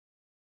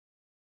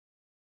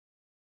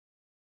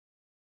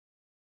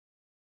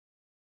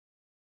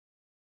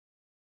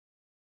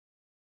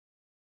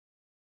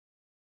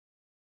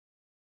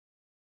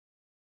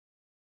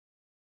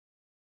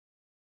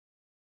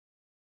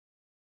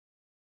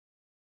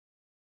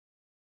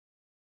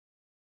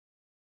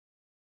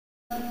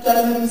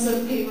dozens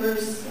of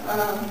papers, or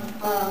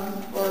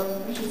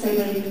I should say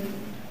maybe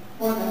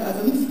more than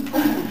dozens,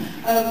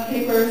 of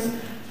papers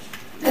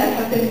that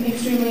have been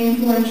extremely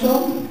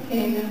influential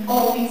in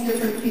all these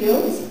different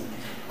fields,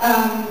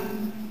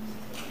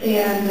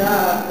 and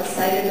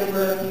cited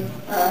over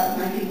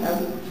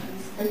 19,000,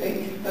 I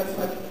think that's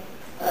what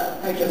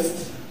I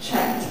just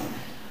checked.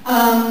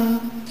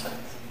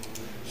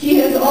 He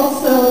has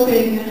also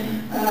been,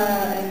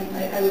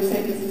 and I would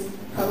say this is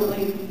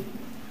probably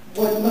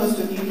what most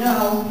of you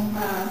know,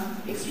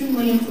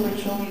 extremely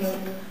influential in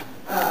the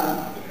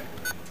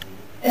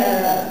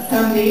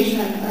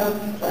foundation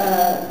of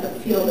the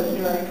field of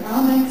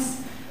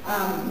neuroeconomics.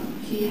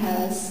 He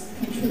has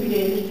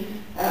contributed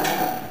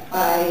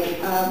by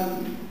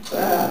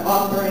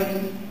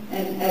authoring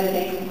and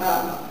editing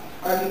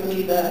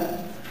arguably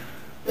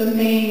the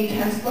main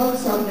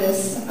textbooks on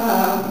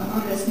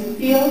this new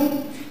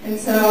field, and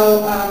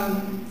so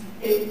I'm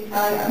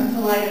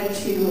delighted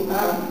to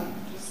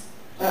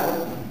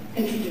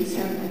introduce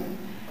him.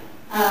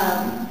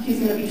 And he's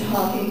going to be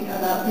talking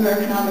about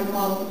neuroeconomic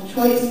models of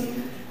choice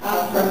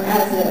from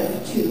as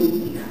if to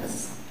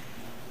because.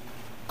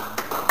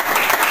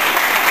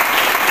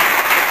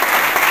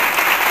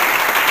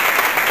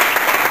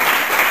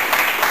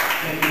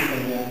 Thank you,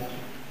 Cynthia.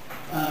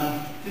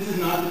 This is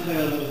not the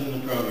title that was in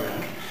the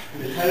program.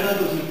 The title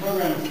that was in the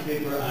program is the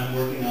paper I'm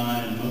working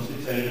on and most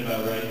excited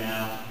about right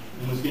now,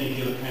 and was going to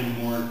give a kind of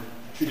more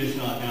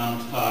traditional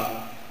economics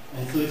talk.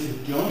 And so he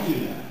said, don't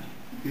do that.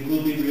 People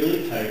will be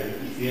really tired.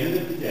 It's the end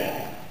of the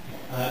day.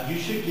 You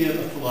should give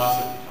a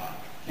philosophy talk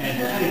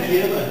and kind of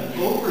give an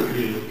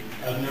overview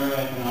of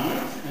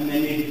neuroeconomics, and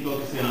then maybe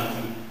focus in on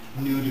some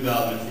new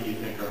developments that you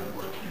think are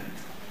important.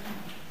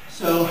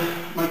 So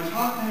my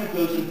talk kind of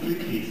goes in three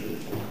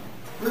pieces.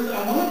 First,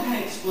 I want to kind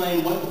of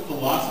explain what the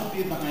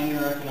philosophy behind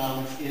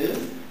neuroeconomics is,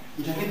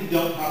 which I think we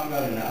don't talk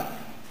about enough.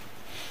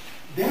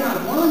 Then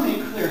I want to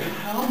make clear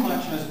how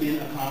much has been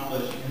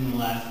accomplished in the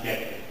last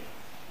decade.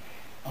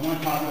 I want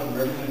to talk about the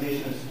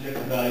representation of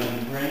subjective value in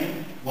the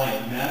brain, why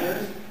it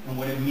matters, and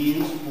what it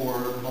means for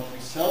multiple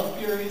self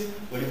theories,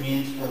 what it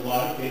means for a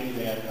lot of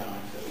day-to-day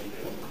economics that we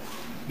do.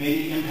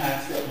 Maybe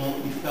impacts that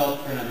won't be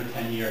felt for another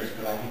 10 years,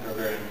 but I think are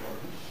very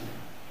important.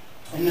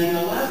 And then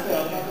the last bit,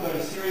 I'll talk about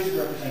a series of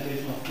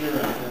representational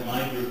theorems that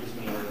my group has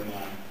been working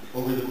on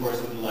over the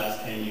course of the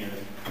last 10 years,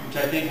 which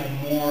I think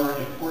have more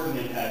important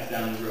impacts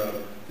down the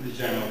road for the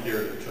general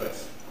theory of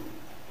choice.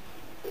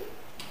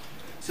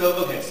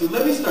 So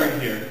let me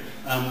start here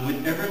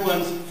with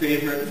everyone's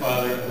favorite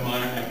father of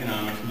modern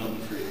economics, Milton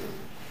Friedman.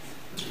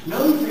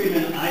 Milton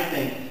Friedman, I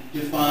think,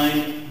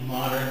 defined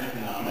modern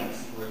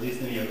economics, or at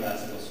least in the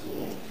neoclassical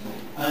school,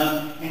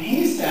 and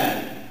he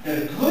said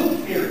that a good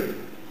theory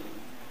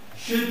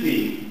should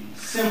be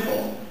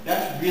simple.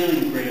 That's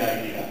really a great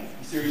idea.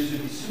 The theory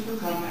should be super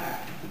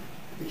compact.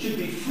 It should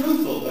be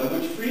fruitful, by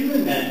which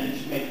Friedman meant it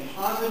should make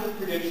positive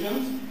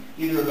predictions,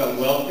 either about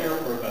welfare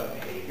or about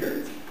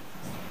behavior.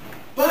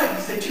 But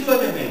he said two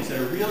other things that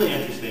are really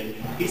interesting.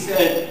 He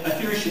said a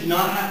theory should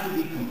not have to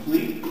be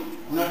complete.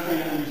 We're not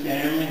trying to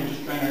understand everything, we're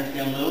just trying to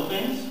understand little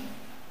things.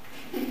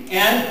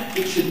 And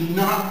it should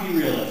not be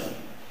realistic.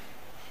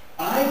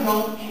 I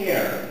don't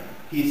care,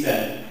 he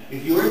said,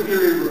 if your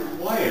theory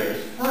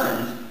requires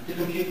firms to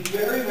compute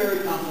very, very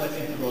complex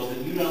integrals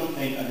that you don't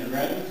think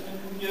undergraduates can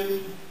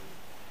compute.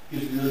 He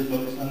was really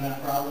focused on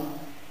that problem,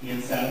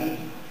 Ian Savage.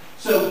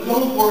 So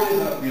don't worry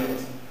about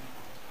realism.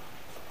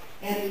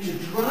 And to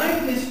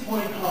drive this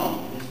point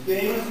home, in his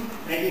famous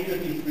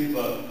 1953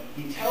 book,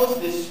 he tells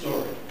this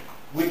story,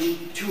 which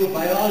to a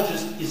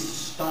biologist is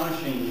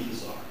astonishingly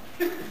bizarre.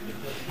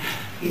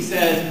 He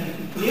says,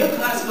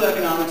 neoclassical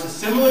economics is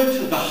similar to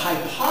the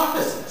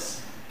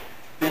hypothesis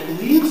that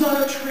leaves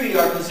on a tree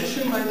are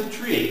positioned by the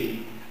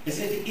tree as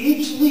if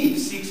each leaf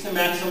seeks to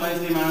maximize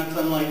the amount of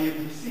sunlight it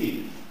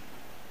receives.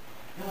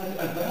 Now,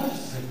 a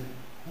biologist is like,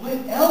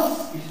 what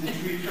else is the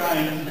tree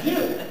trying to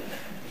do?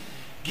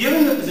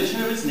 Given the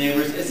position of its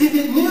neighbors, as if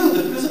it knew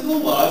the physical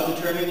laws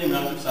determining the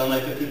amount of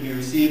sunlight that could be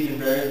received in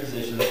various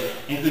positions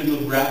and could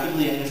move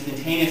rapidly and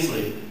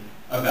instantaneously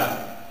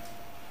about.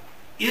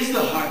 Is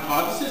the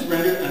hypothesis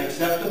rendered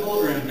unacceptable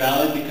or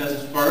invalid because,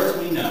 as far as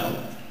we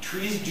know,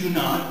 trees do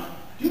not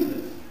do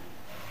this?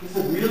 This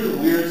is a really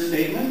weird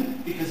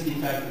statement because, in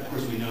fact, of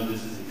course, we know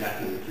this is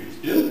exactly what trees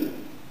do.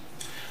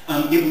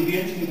 It would be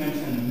interesting to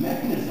understand the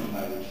mechanism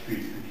by which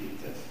trees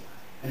repeat this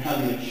and how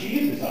they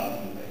achieve this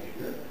optimal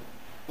behavior.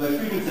 But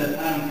Friedman says,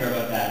 I don't care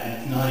about that,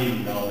 and it's not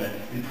even relevant,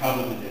 and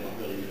probably they don't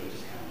really do it,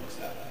 just kind of looks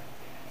that way.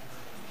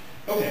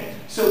 Okay,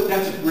 so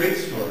that's a great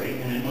story,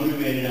 and it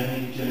motivated, I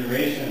think, a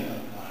generation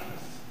of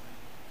economists.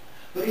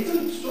 But it's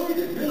a story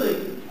that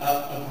really,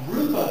 a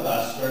group of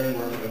us starting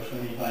work about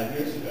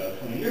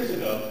 20 years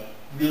ago,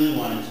 really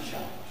wanted to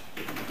challenge.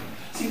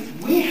 See,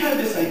 we had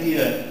this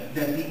idea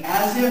that the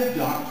as-if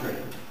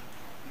doctrine,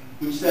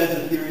 which says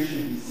a theory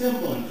should be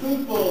simple and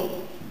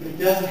fruitful, but it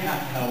doesn't have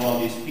to have all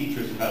these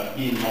features about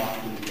being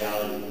locked in the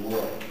reality of the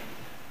world.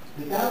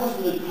 That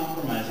was really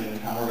compromising the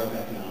power of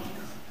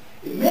economics.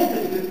 It meant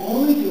that we could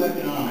only do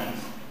economics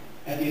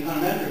at the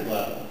econometric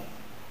level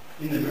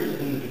In the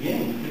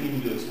beginning, we couldn't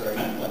even do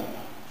experimental economics.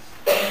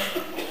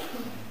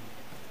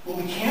 Well,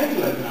 we can't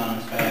do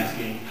economics by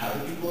asking how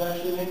do people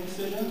actually make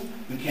decisions.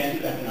 We can't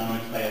do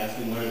economics by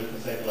asking what are the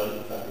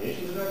psychological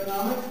foundations of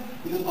economics,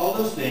 because all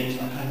those things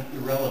are kind of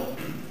irrelevant.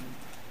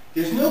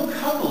 There's no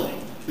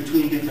coupling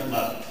between different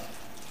levels.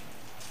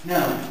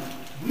 Now,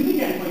 we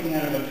began pointing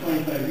out about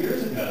 25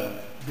 years ago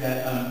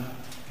that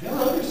there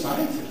are other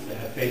sciences that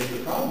have faced the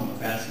problem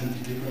of asking to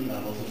different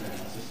levels of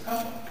analysis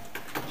couple.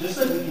 Just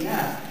like we can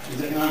ask,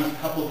 is economics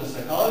coupled to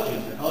psychology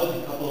and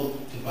psychology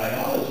coupled to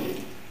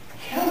biology?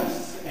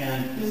 Chemists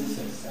and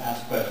physicists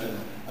ask questions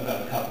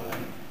about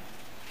coupling.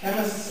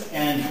 Chemists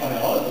and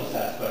biologists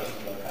ask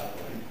questions about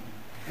coupling.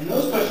 And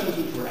those questions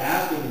which were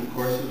asked over the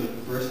course of the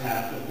first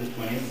half of the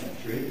 20th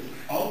century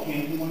all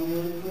came to one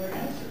really clear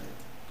answer.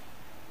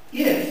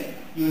 If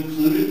you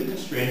included the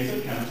constraints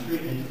of chemistry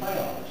into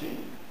biology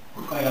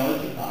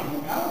got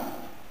more powerful.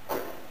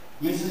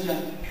 This is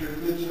a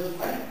purely observed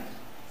fact.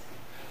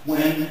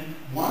 When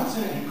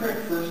Watson and Crick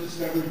first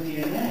discovered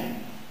DNA,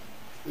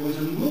 there was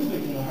a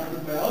movement in the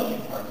Harvard biology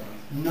department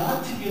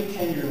not to give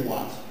tenure to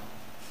Watson,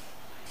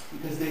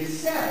 because they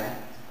said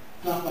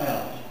it's not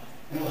biology,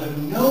 and it will have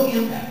no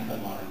impact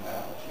on modern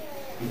biology.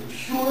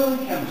 It's purely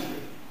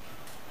chemistry.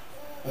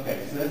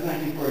 Okay, so that's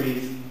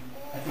 1940s.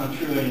 That's not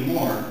true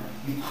anymore.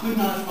 You could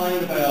not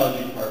find a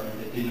biology department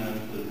that did not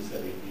include the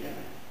study of DNA.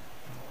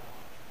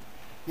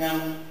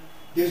 Now,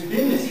 there's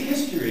been this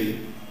history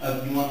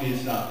of, you want me to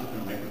stop with the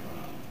microphone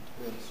on?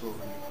 Yeah, so.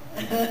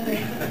 It's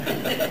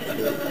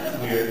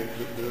weird.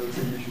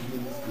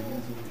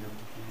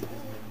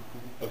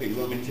 Okay, you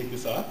want me to take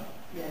this off?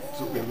 Yes.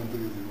 So,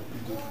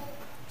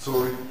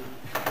 sorry.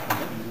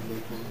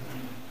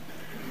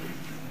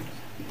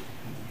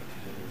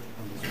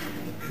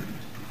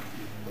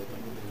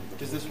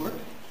 Does this work?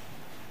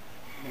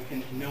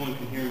 No one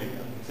can hear me,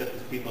 except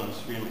the people I'm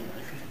streaming.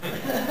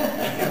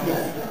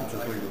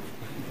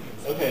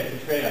 Okay,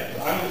 it's a trade-off.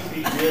 So I'm going to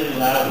speak really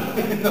loud.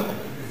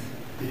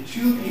 The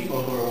two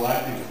people who are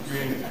watching the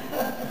streaming.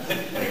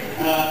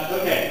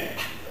 Okay.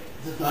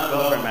 This is not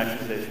Both are a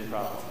maximization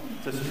problem.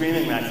 It's a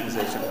streaming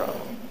maximization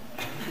problem.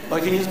 Oh, I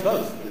can use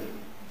both.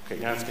 Okay,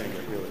 now it's going to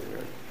get really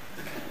weird.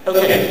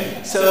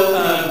 Okay, so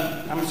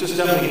I'm just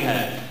jumping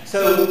ahead.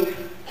 So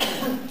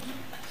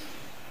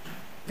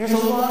there's a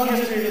long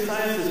history of the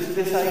sciences to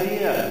this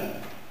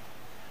idea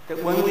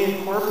that when we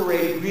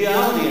incorporate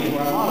reality into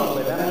our models,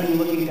 by that I mean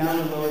looking down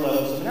to lower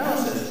levels of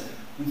analysis,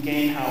 we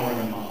gain power in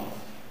the model.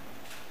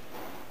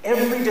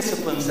 Every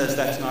discipline says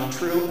that's not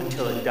true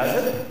until it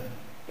does it,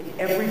 and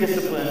every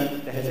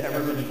discipline that has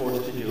ever been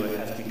forced to do it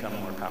has become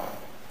more powerful.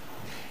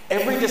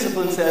 Every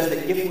discipline says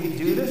that if we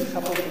do this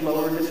coupled with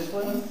lower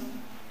disciplines,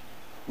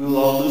 we will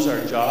all lose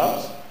our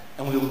jobs,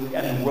 and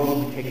the world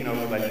will be taken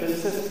over by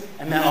physicists,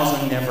 and that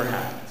also never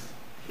happens.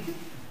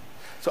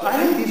 So I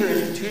think these are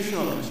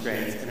institutional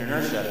constraints and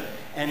inertia,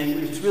 and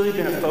it's really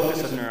been a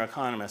focus of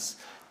neuroeconomists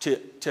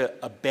to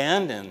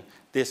abandon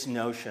this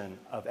notion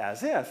of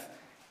as if,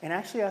 and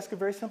actually ask a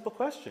very simple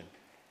question.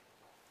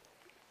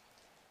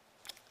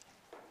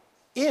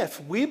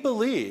 If we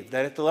believe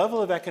that at the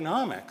level of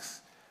economics,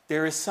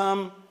 there is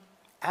some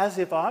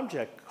as-if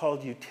object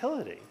called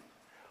utility,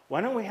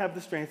 why don't we have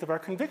the strength of our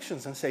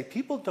convictions and say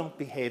people don't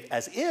behave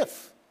as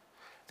if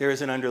there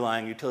is an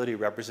underlying utility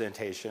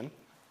representation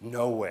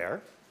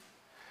nowhere,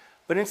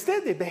 but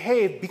instead they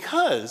behave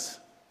because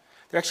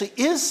there actually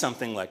is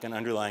something like an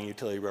underlying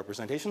utility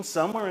representation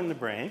somewhere in the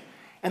brain,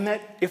 and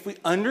that if we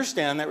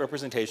understand that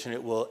representation,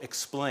 it will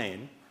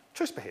explain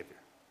choice behavior.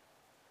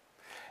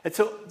 And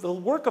so the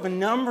work of a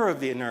number of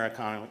the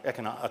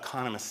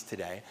neuroeconomists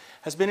today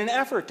has been an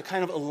effort to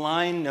kind of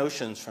align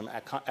notions from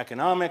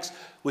economics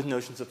with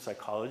notions of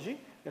psychology.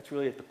 That's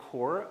really at the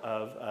core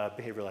of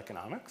behavioral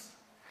economics.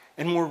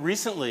 And more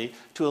recently,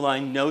 to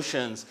align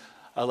notions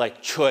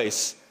like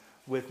choice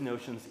with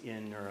notions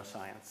in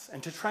neuroscience,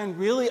 and to try and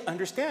really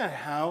understand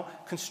how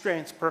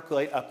constraints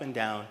percolate up and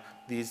down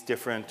these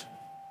different.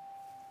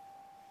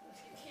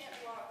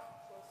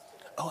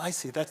 Oh, I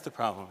see. That's the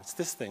problem. It's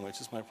this thing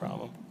which is my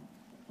problem.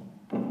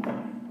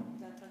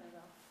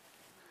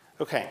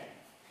 Okay.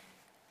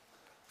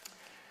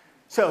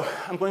 So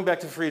I'm going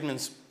back to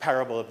Friedman's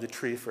parable of the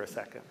tree for a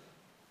second.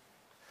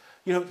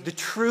 You know, the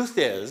truth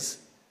is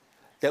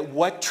that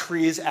what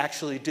trees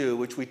actually do,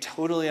 which we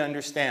totally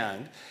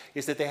understand,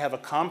 is that they have a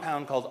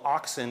compound called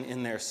auxin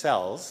in their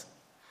cells,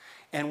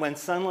 and when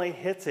sunlight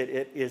hits it,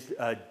 it is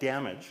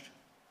damaged.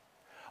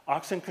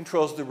 Auxin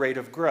controls the rate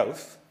of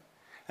growth,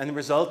 and the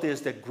result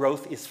is that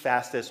growth is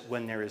fastest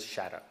when there is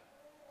shadow.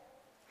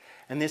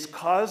 And this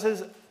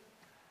causes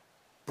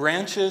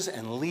branches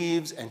and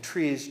leaves and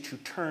trees to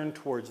turn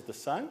towards the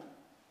sun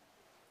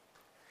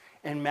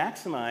and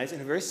maximize,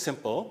 in a very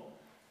simple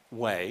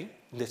way,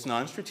 that's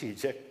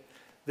non-strategic,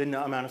 the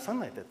amount of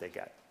sunlight that they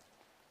get.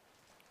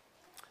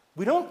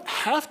 We don't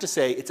have to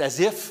say it's as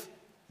if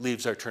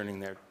leaves are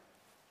turning their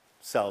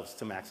selves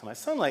to maximize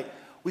sunlight.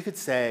 We could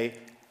say,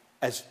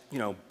 as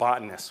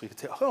botanists, we could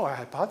say, oh, our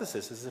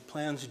hypothesis is that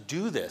plants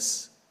do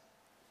this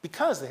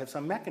because they have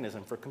some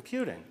mechanism for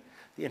computing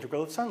the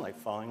integral of sunlight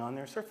falling on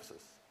their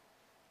surfaces.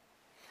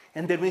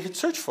 And then we could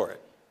search for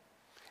it.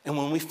 And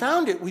when we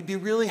found it, we'd be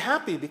really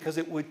happy because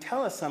it would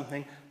tell us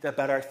something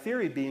about our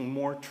theory being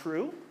more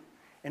true,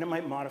 and it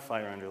might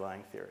modify our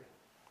underlying theory.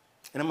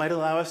 And it might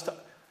allow us to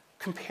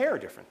compare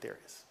different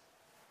theories.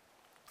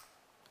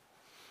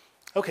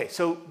 Okay,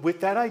 so with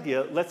that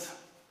idea, let's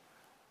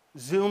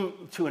zoom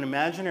to an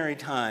imaginary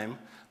time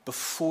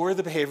before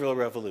the behavioral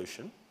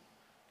revolution,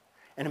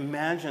 and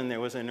imagine there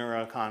was a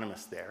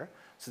neuroeconomist there.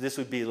 So this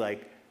would be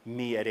like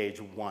me at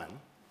age 1.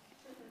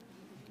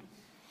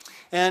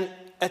 And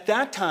at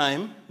that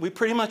time, we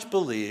pretty much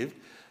believed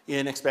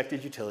in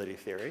expected utility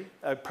theory,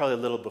 probably a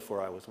little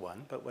before I was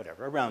 1, but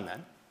whatever, around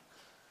then.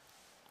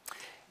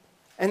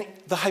 And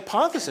the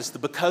hypothesis, the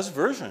because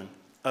version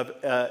of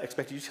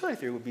expected utility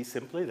theory would be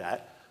simply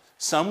that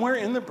somewhere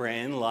in the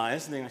brain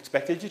lies the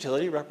expected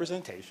utility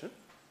representation,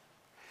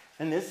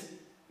 and this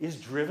is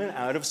driven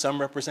out of some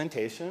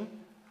representation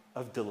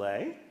of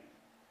delay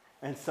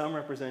and some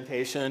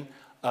representation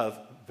of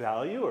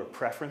value or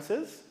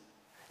preferences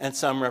and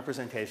some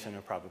representation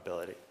of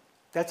probability.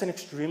 That's an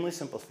extremely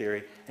simple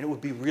theory, and it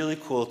would be really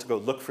cool to go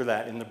look for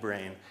that in the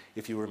brain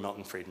if you were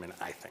Milton Friedman,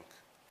 I think.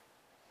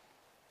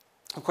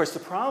 Of course, the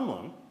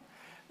problem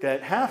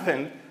that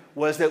happened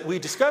was that we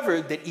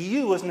discovered that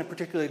EU wasn't a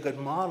particularly good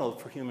model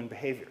for human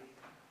behavior.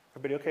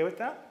 Everybody okay with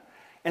that?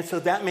 And so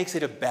that makes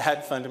it a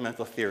bad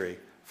fundamental theory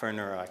for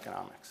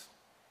neuroeconomics.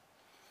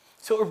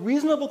 So a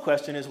reasonable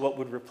question is, what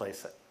would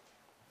replace it?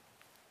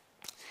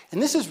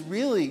 And this is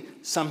really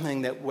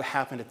something that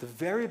happened at the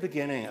very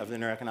beginning of the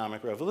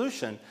neuroeconomic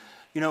revolution.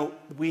 You know,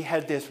 we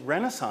had this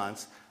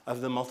renaissance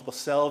of the multiple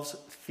selves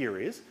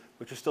theories,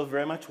 which are still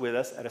very much with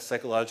us at a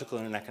psychological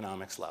and an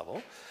economics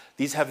level.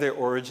 These have their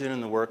origin in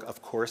the work,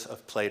 of course,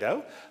 of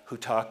Plato, who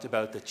talked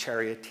about the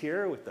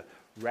charioteer with the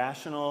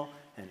rational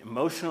and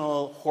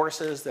emotional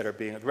horses that are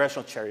being, the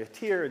rational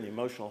charioteer and the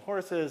emotional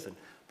horses and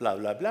blah,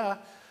 blah, blah.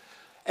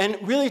 And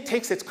it really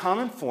takes its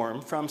common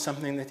form from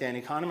something that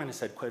Danny Kahneman has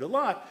said quite a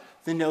lot,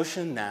 the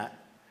notion that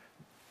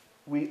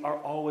we are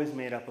always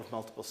made up of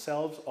multiple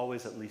selves,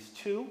 always at least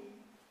 2.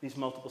 These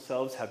multiple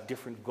selves have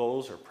different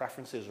goals or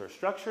preferences or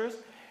structures.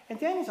 And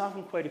Danny's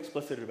often quite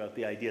explicit about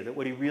the idea that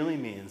what he really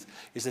means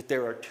is that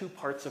there are 2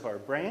 parts of our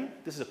brain.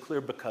 This is a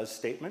clear because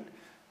statement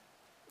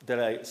that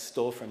I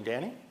stole from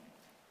Danny.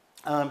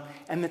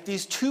 And that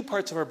these 2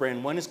 parts of our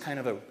brain, one is kind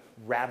of a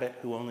rabbit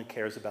who only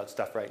cares about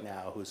stuff right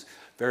now, who's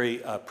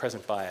very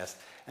present biased,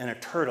 and a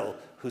turtle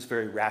who's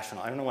very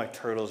rational. I don't know why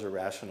turtles are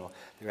rational.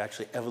 They're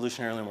actually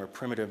evolutionarily more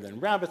primitive than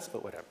rabbits,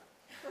 but whatever.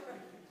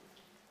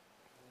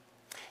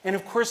 And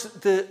of course,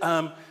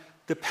 the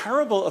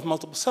parable of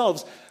multiple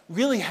selves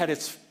really had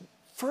its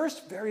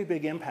first very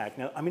big impact.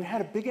 Now, I mean, it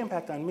had a big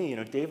impact on me. You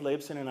know, Dave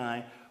Laibson and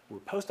I were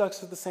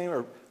postdocs at the same,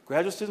 or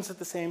graduate students at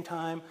the same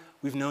time.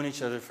 We've known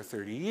each other for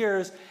 30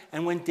 years.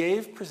 And when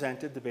Dave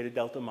presented the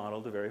beta-delta model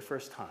the very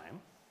first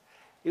time,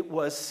 it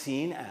was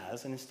seen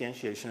as an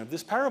instantiation of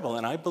this parable,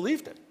 and I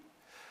believed it,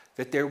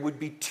 that there would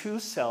be 2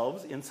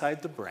 selves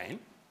inside the brain.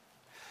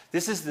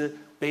 This is the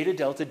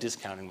beta-delta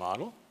discounting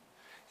model.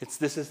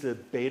 This is the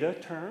beta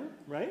term,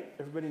 right?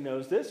 Everybody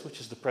knows this,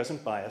 which is the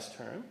present bias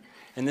term.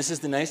 And this is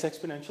the nice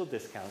exponential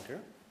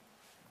discounter.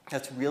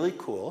 That's really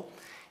cool.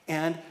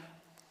 And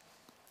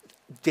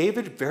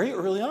David, very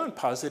early on,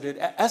 posited,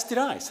 as did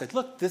I, said,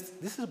 look, this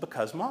is a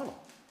because model.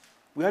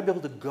 We ought to be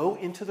able to go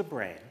into the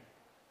brain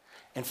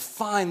and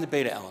find the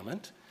beta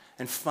element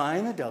and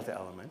find the delta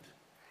element,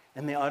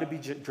 and they ought to be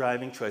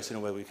driving choice in a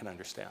way we can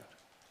understand.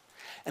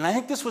 And I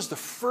think this was the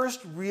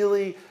first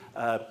really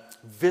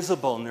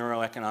visible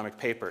neuroeconomic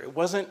paper. It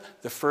wasn't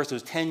the first, it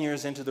was 10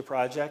 years into the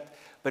project,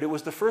 but it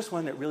was the first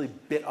one that really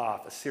bit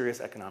off a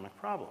serious economic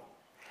problem.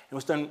 It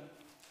was done,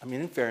 I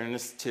mean, in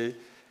fairness to,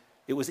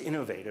 it was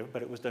innovative,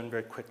 but it was done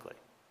very quickly.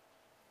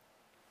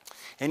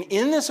 And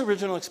in this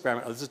original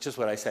experiment, this is just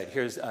what I said.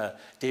 Here's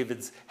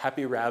David's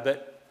happy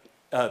rabbit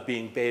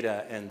being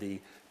beta and the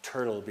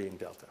turtle being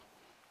delta.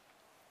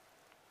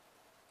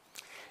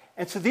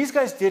 And so these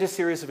guys did a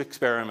series of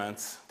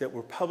experiments that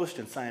were published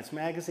in Science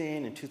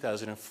magazine in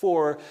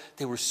 2004.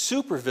 They were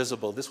super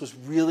visible. This was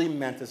really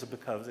meant as a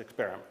because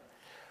experiment.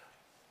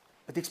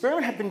 But the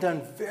experiment had been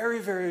done very,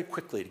 very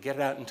quickly to get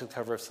it out into the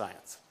cover of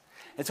Science.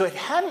 And so it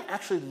hadn't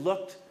actually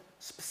looked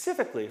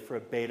specifically for a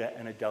beta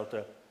and a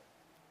delta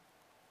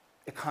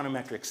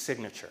econometric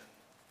signature.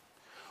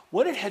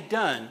 What it had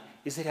done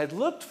is it had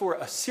looked for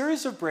a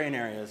series of brain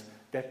areas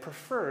that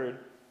preferred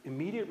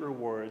immediate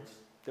rewards,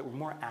 that were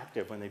more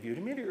active when they viewed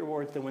immediate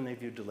rewards than when they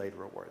viewed delayed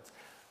rewards.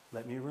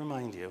 Let me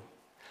remind you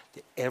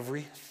that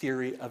every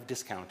theory of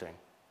discounting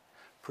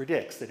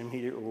predicts that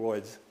immediate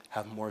rewards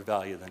have more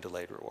value than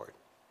delayed reward.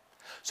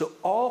 So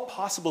all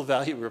possible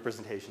value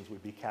representations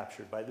would be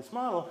captured by this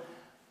model,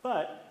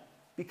 but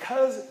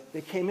because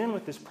they came in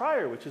with this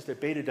prior, which is that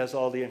beta does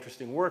all the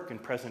interesting work in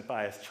present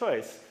bias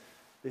choice,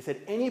 they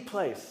said any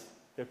place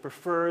that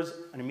prefers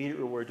an immediate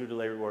reward to a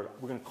delayed reward,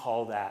 we're going to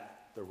call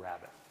that the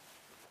rabbit.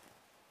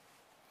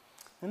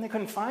 Then they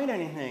couldn't find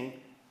anything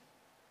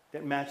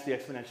that matched the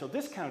exponential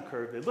discount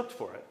curve. They looked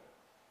for it.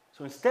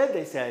 So instead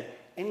they said,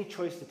 any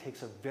choice that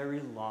takes a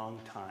very long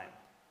time,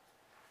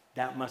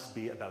 that must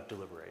be about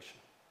deliberation.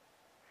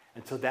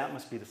 And so that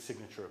must be the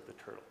signature of the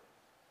turtle.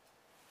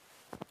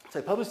 So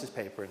I published this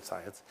paper in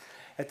Science.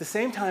 At the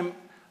same time,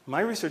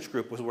 my research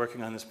group was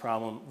working on this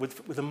problem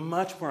with a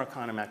much more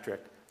econometric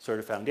sort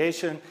of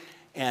foundation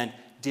and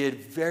did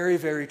very,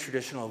 very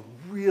traditional,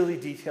 really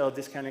detailed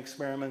discount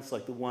experiments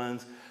like the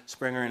ones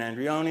Springer and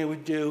Andreoni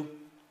would do.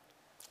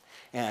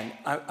 And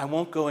I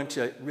won't go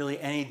into really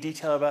any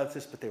detail about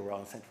this, but they were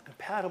all incentive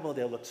compatible.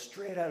 They looked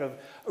straight out of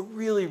a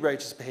really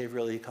righteous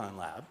behavioral econ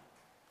lab.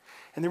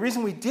 And the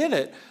reason we did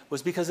it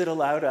was because it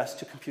allowed us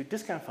to compute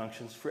discount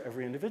functions for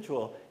every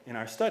individual in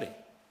our study.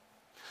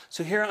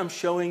 So here I'm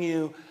showing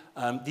you,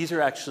 these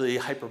are actually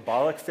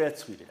hyperbolic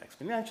fits. We did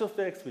exponential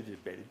fits, we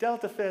did beta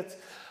delta fits.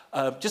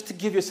 Just to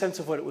give you a sense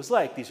of what it was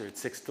like, these are at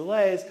 6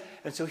 delays.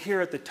 And so here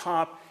at the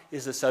top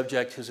is a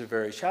subject who's a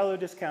very shallow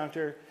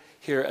discounter.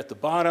 Here at the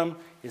bottom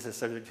is a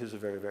subject who's a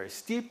very, very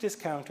steep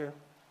discounter.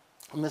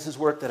 And this is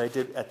work that I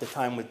did at the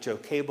time with Joe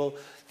Cable,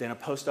 then a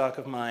postdoc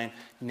of mine,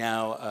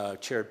 now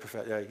chaired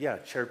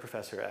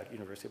professor at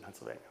University of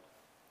Pennsylvania.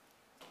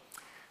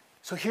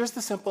 So here's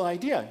the simple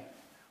idea.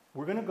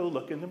 We're going to go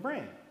look in the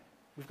brain.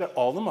 We've got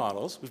all the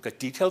models. We've got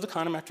detailed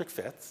econometric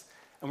fits.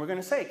 And we're going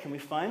to say, can we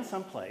find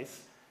some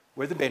place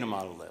where the beta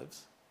model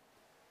lives,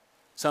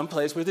 some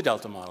place where the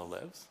delta model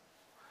lives,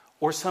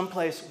 or some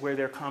place where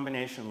their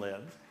combination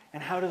lives,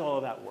 and how does all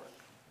of that work?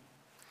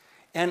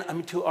 And I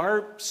mean, to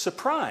our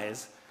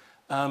surprise,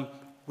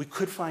 we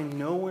could find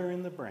nowhere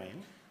in the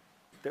brain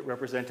that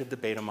represented the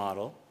beta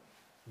model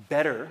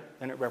better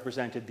than it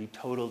represented the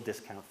total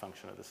discount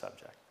function of the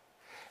subject.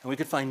 And we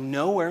could find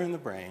nowhere in the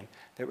brain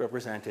that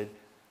represented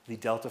the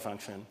delta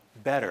function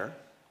better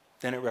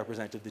than it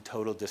represented the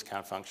total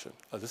discount function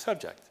of the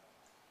subject.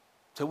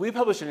 So we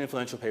published an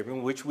influential paper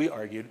in which we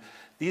argued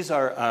these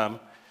are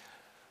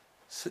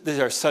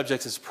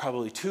subjects. It's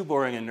probably too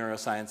boring and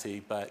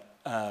neuroscience-y, but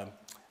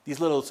these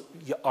little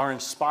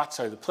orange spots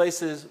are the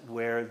places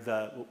where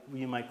what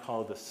you might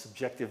call the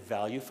subjective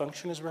value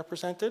function is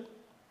represented.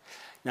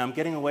 Now I'm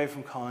getting away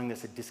from calling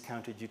this a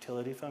discounted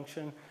utility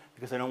function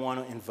because I don't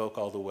want to invoke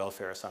all the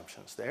welfare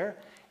assumptions there,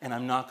 and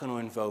I'm not going to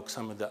invoke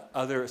some of the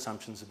other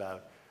assumptions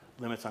about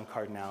limits on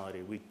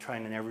cardinality. We try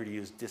never to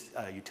use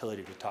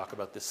utility to talk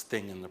about this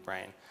thing in the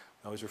brain.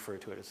 We always refer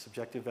to it as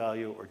subjective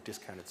value or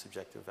discounted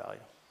subjective value.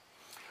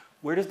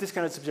 Where does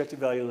discounted subjective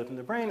value live in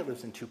the brain? It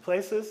lives in two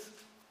places.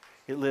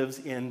 It lives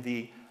in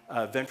the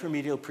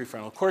ventromedial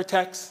prefrontal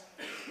cortex.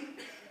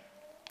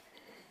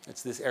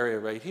 It's this area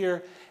right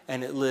here.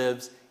 And it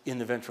lives in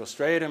the ventral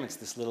striatum. It's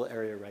this little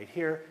area right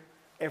here.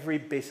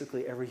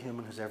 Basically every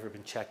human who's ever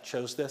been checked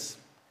shows this.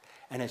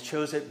 And it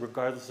shows it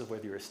regardless of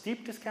whether you're a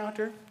steep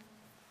discounter,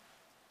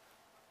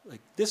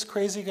 like this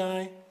crazy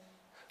guy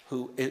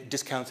who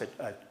discounts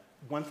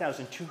at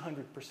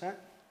 1,200%,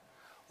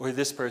 or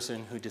this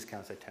person who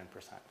discounts at 10%.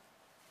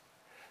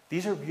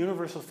 These are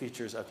universal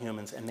features of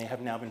humans, and they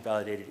have now been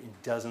validated in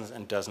dozens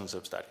and dozens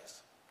of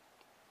studies.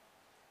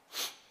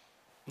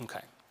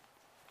 Okay.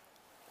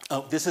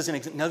 Oh, this is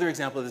another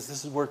example of this.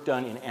 This is work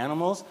done in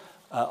animals,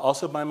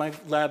 also by my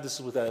lab. This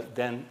is with a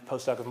then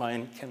postdoc of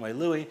mine, Kenway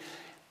Louie.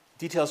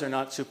 Details are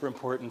not super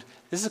important.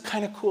 This is a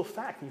kind of cool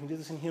fact. You can do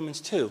this in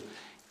humans too.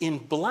 In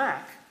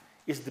black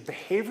is the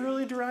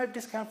behaviorally derived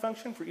discount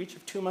function for each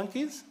of 2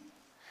 monkeys.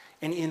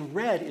 And in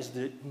red is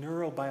the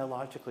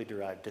neurobiologically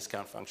derived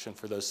discount function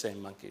for those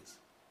same monkeys.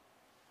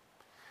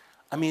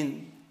 I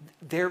mean,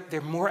 they're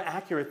more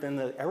accurate than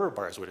the error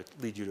bars would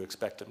lead you to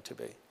expect them to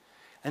be.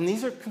 And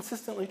these are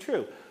consistently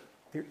true.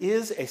 There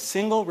is a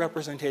single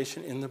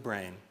representation in the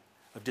brain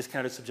of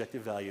discounted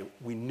subjective value.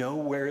 We know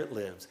where it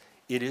lives.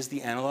 It is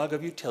the analog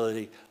of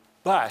utility,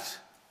 but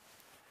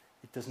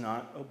it does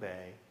not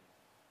obey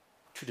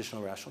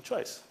traditional rational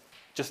choice.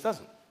 It just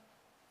doesn't.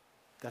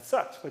 That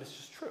sucks, but it's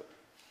just true.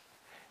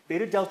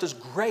 Beta delta is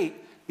great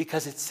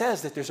because it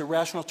says that there's a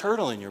rational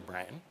turtle in your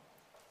brain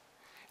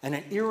and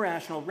an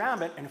irrational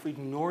rabbit, and if we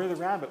ignore the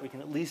rabbit, we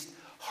can at least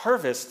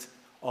harvest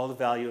all the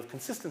value of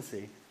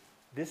consistency.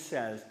 This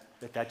says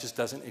that that just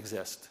doesn't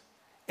exist.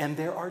 And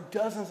there are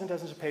dozens and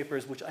dozens of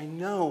papers, which I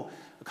know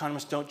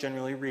economists don't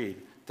generally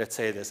read, that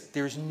say this.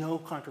 There's no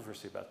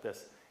controversy about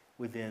this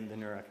within the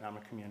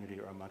neuroeconomic community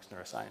or amongst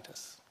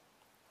neuroscientists.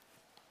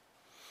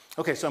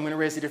 Okay, so I'm going to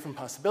raise a different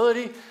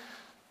possibility.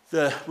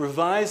 The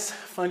revised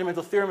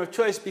fundamental theorem of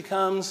choice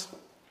becomes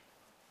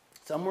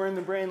somewhere in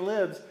the brain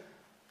lives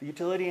the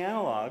utility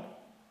analog.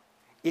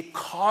 It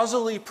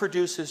causally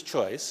produces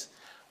choice.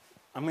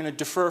 I'm going to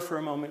defer for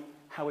a moment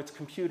how it's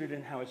computed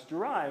and how it's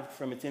derived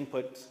from its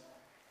inputs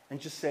and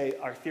just say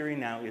our theory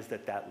now is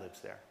that that lives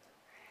there.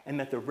 And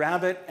that the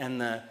rabbit and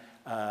the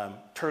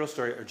turtle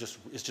story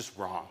is just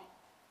wrong.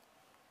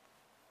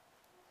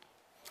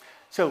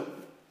 So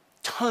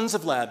tons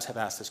of labs have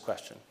asked this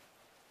question.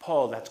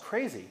 Paul, that's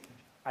crazy.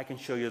 I can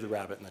show you the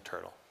rabbit and the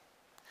turtle.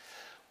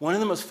 One of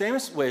the most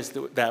famous ways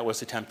that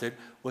was attempted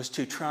was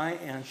to try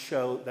and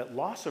show that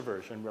loss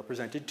aversion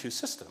represented 2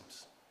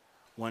 systems,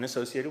 one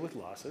associated with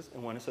losses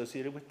and one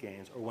associated with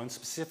gains, or one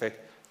specific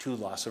to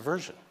loss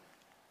aversion.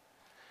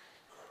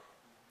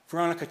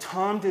 Veronica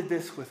Tom did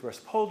this with Russ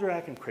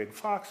Poldrack and Craig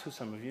Fox, who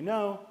some of you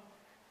know.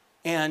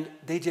 And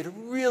they did a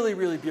really,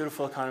 really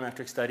beautiful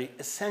econometric study,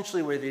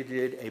 essentially where they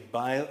did a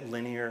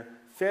bilinear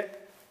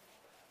fit,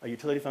 a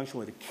utility function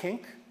with a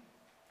kink.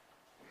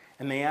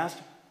 And they asked,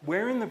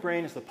 where in the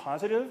brain is the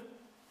positive,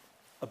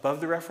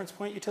 above the reference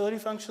point utility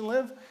function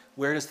live?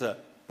 Where does the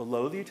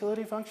below the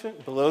utility function,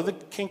 below the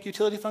kink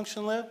utility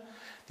function live?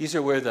 These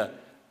are where the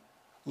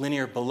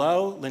linear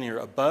below, linear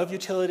above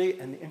utility,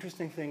 and the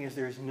interesting thing is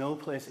there's no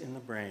place in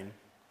the brain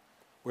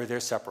where they're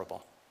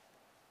separable.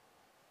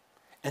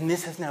 And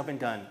this has now been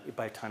done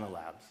by a ton of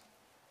labs.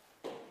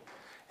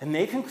 And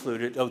they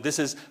concluded, oh, this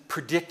is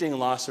predicting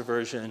loss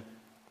aversion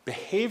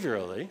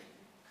behaviorally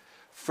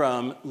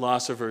from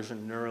loss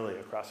aversion neurally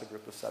across a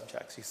group of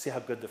subjects. You see how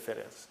good the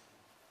fit is.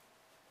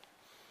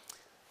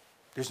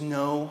 There's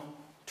no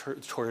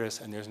tortoise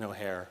and there's no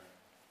hare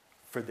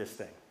for this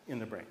thing in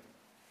the brain.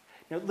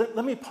 Now,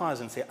 let me pause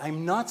and say,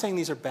 I'm not saying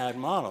these are bad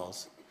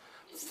models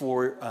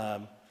for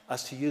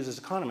us to use as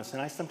economists,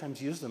 and I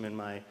sometimes use them in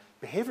my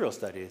behavioral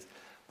studies,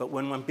 but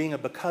when I'm being a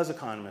because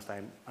economist,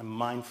 I'm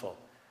mindful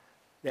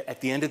that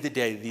at the end of the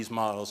day, these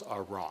models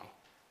are wrong,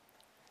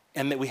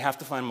 and that we have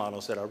to find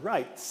models that are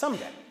right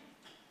someday.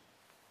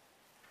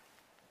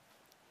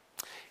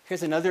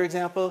 Here's another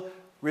example,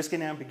 risk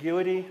and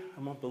ambiguity.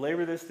 I won't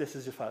belabor this. This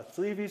is Jafat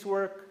Levy's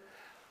work.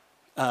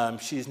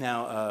 She's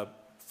now a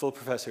full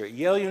professor at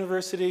Yale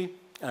University.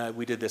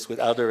 We did this with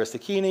Aldo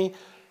Restachini.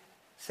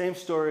 Same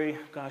story,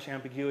 gosh,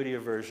 ambiguity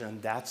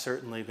aversion. That's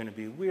certainly going to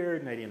be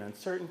weird, Median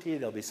uncertainty.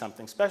 There'll be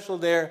something special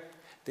there.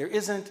 There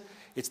isn't.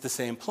 It's the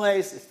same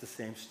place. It's the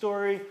same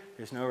story.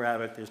 There's no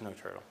rabbit. There's no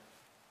turtle.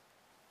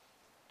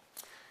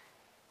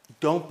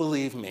 Don't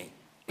believe me.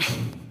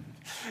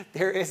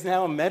 There is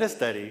now a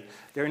meta-study.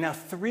 There are now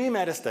 3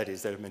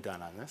 meta-studies that have been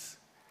done on this.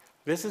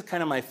 This is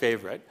kind of my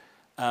favorite.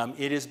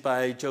 It is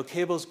by Joe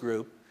Cable's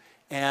group,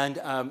 and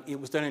it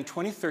was done in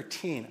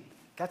 2013.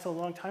 That's a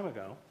long time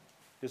ago.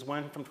 There's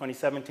one from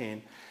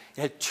 2017. It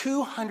had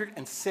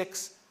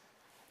 206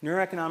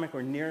 neuroeconomic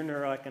or near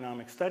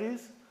neuroeconomic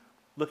studies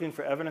looking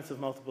for evidence of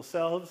multiple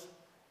selves.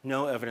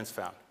 No evidence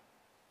found.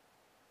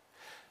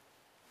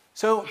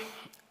 So,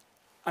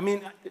 I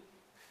mean,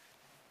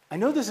 I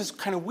know this is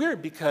kind of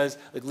weird because,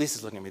 like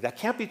Lisa's looking at me, that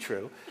can't be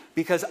true,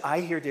 because I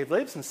hear Dave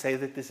Leibson say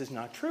that this is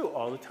not true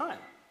all the time.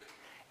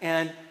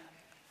 And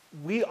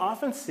we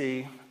often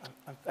see,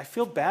 I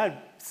feel bad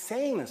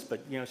saying this,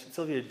 but you know,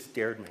 Sylvia just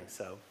dared me,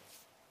 so.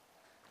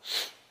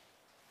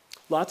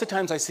 Lots of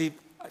times I see,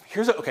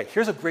 here's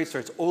a great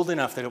story. It's old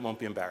enough that it won't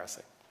be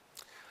embarrassing.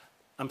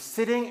 I'm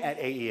sitting at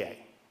AEA.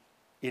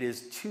 It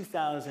is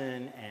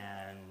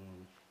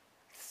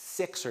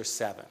 2006 or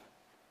 7.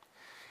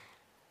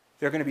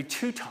 There are going to be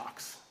 2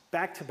 talks,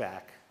 back to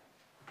back,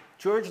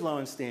 George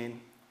Lowenstein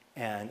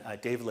and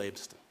Dave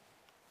Leibson.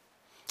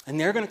 And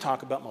they're going to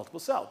talk about multiple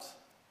selves.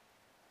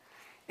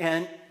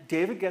 And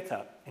David gets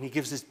up and he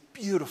gives this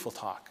beautiful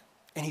talk.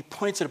 And he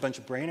points at a bunch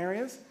of brain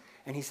areas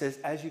and he says,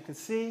 as you can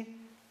see,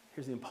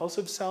 here's the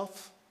impulsive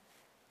self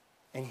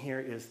and here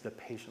is the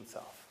patient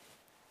self.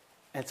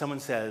 And someone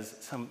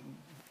says,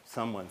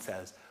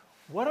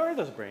 what are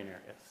those brain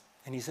areas?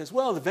 And he says,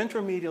 well, the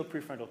ventromedial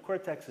prefrontal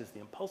cortex is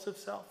the impulsive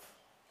self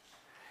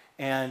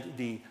and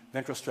the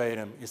ventral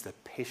striatum is the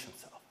patient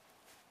self.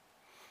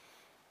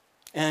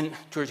 And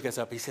George gets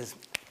up, he says,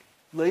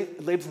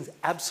 Leibson's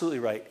absolutely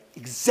right,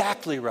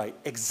 exactly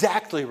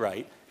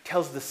right,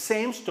 tells the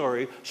same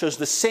story, shows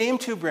the same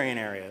 2 brain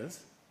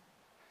areas,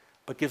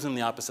 but gives them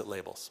the opposite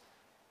labels.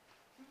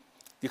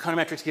 The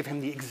econometrics give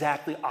him the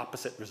exactly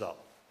opposite result.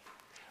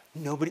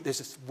 There's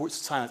this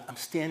silence. I'm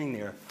standing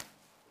there.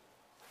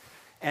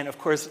 And of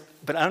course,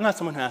 but I'm not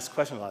someone who asks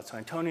questions a lot, so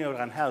Antonio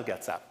Rangel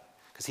gets up,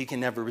 because he can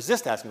never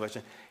resist asking a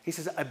question. He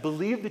says, I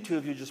believe the 2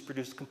 of you just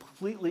produced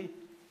completely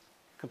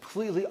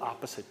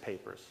opposite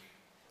papers.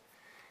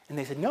 And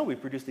they said, no, we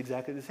produced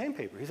exactly the same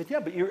paper. He said, yeah,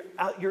 but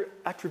your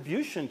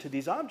attribution to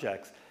these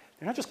objects,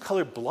 they're not just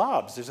colored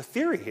blobs. There's a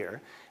theory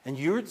here. And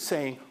you're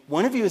saying,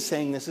 one of you is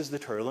saying this is the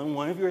turtle, and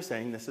one of you are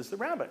saying this is the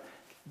rabbit.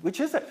 Which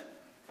is it?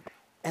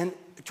 And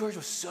George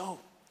was so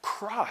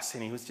cross,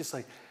 and he was just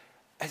like,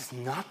 that's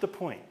not the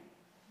point.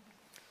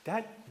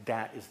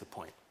 That is the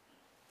point.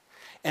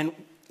 And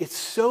it's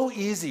so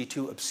easy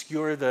to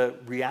obscure the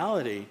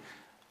reality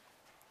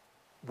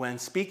when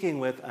speaking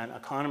with an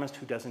economist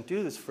who doesn't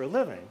do this for a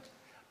living,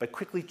 by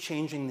quickly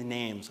changing the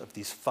names of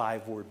these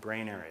 5-word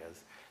brain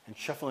areas and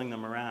shuffling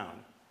them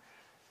around.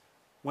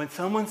 When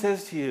someone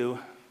says to you,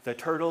 the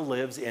turtle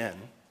lives in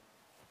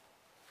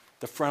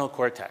the frontal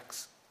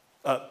cortex,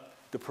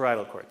 the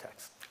parietal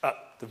cortex,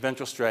 the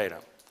ventral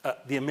striatum,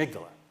 the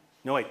amygdala.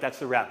 No, wait, that's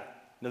the rabbit.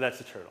 No, that's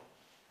the turtle.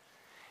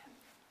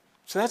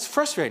 So that's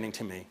frustrating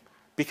to me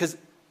because,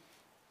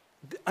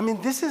 I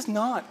mean, this is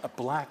not a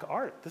black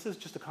art. This is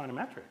just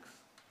econometrics.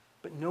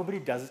 But nobody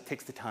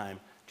takes the time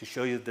to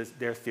show you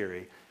their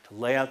theory, to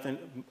lay out the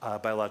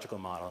biological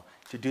model,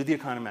 to do the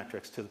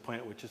econometrics to the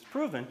point at which it's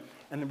proven.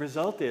 And the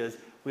result is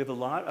we have a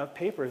lot of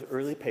papers,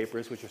 early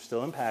papers, which are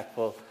still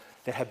impactful,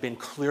 that have been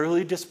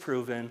clearly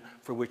disproven,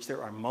 for which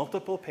there are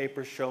multiple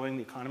papers showing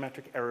the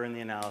econometric error in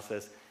the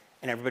analysis,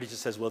 and everybody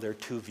just says, well, there are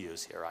two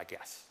views here, I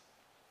guess.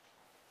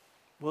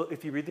 Well,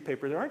 if you read the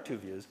paper, there aren't two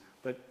views,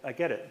 but I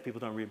get it. People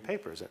don't read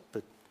papers,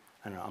 but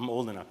I don't know, I'm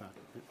old enough,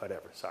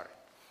 whatever, sorry.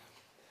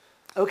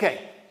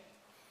 Okay.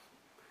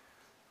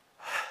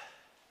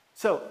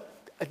 So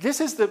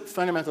this is the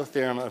fundamental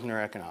theorem of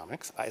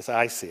neuroeconomics, as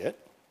I see it.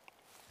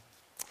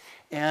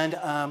 And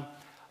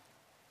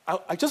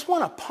I just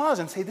want to pause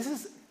and say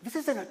this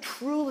is a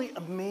truly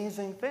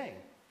amazing thing.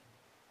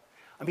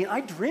 I mean,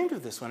 I dreamed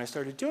of this when I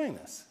started doing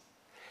this.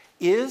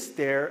 Is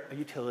there a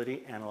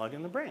utility analog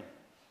in the brain?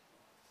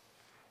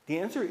 The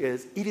answer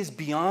is, it is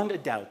beyond a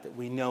doubt that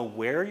we know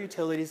where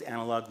utilities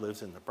analog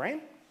lives in the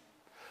brain.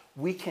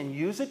 We can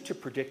use it to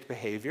predict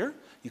behavior.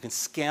 You can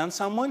scan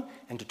someone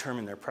and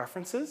determine their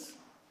preferences.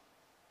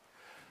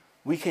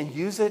 We can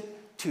use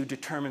it to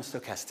determine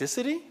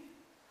stochasticity.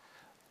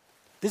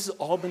 This has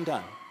all been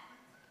done.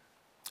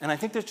 And I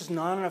think there's just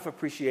not enough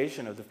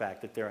appreciation of the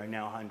fact that there are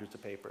now hundreds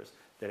of papers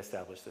that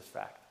establish this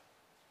fact.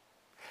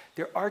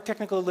 There are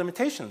technical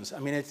limitations. I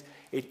mean,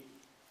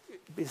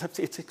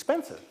 it's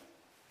expensive.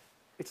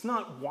 It's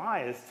not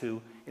wise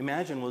to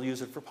imagine we'll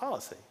use it for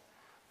policy.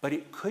 But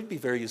it could be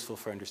very useful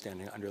for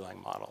understanding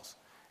underlying models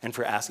and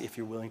for asking, if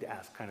you're willing to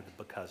ask kind of the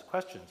because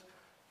questions.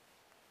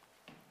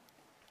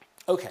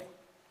 Okay.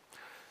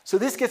 So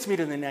this gets me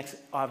to the next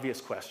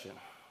obvious question.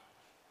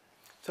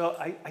 So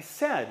I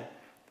said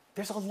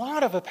there's a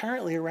lot of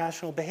apparently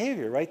irrational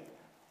behavior, right?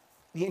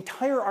 The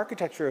entire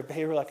architecture of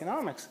behavioral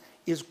economics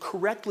is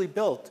correctly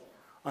built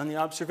on the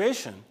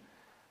observation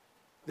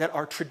that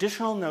our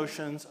traditional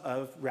notions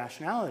of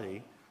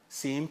rationality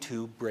seem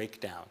to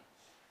break down.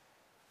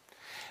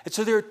 And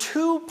so there are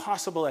two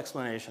possible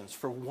explanations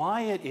for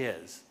why it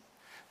is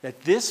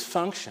that this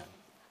function,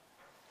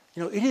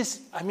 it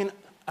is, I mean,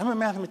 I'm a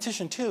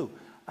mathematician too,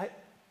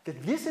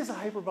 that this is a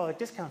hyperbolic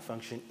discount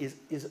function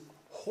is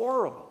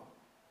horrible,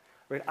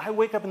 right? I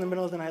wake up in the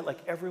middle of the night like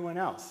everyone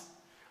else,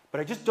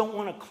 but I just don't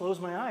want to close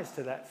my eyes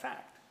to that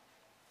fact.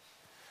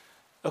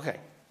 Okay,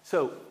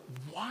 so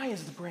why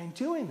is the brain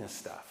doing this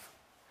stuff?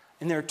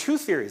 And there are two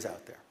theories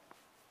out there.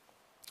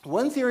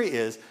 One theory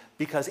is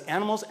because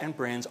animals and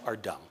brains are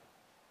dumb.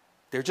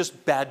 They're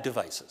just bad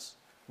devices.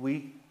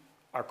 We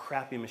are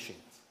crappy machines.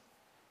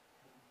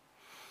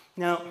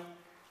 Now,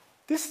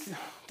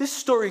 this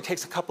story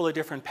takes a couple of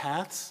different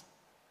paths.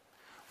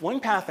 One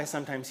path I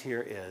sometimes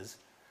hear is,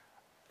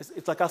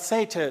 it's like I'll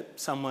say to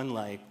someone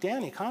like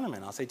Danny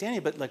Kahneman, I'll say, Danny,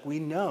 but like we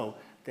know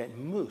that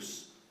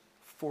moose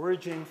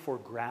foraging for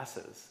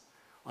grasses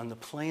on the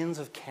plains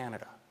of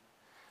Canada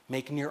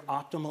make near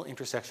optimal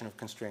intersection of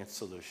constraint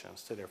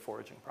solutions to their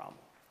foraging problem.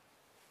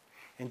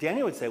 And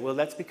Danny would say, well,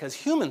 that's because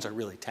humans are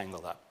really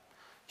tangled up.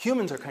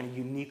 Humans are kind of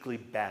uniquely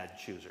bad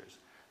choosers,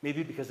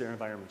 maybe because their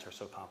environments are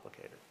so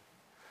complicated.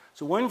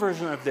 So one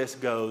version of this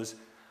goes,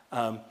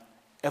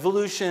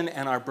 evolution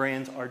and our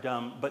brains are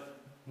dumb, but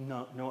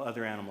no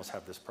other animals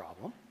have this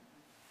problem.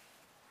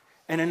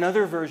 And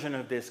another version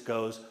of this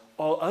goes,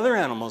 all other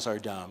animals are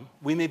dumb.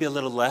 We may be a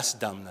little less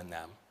dumb than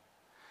them,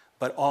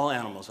 but all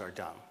animals are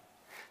dumb.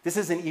 This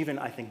is an even,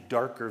 I think,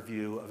 darker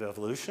view of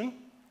evolution,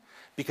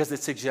 because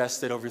it suggests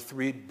that over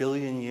 3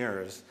 billion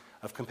years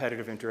of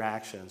competitive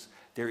interactions,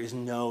 there is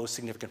no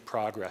significant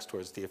progress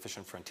towards the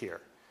efficient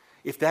frontier.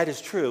 If that is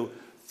true,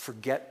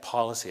 forget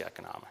policy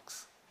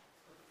economics.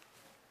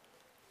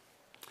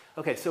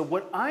 Okay, so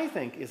what I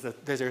think is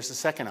that there's a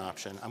second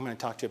option. I'm going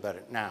to talk to you about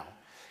it now.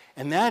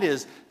 And that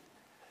is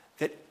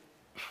that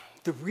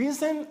the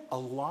reason a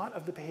lot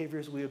of the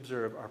behaviors we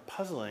observe are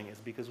puzzling is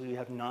because we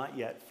have not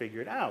yet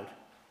figured out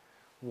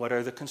what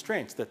are the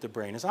constraints that the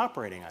brain is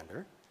operating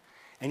under.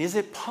 And is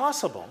it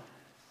possible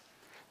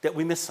that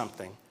we missed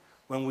something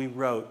when we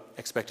wrote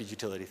expected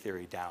utility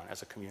theory down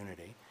as a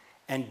community?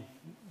 And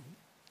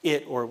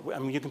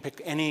you can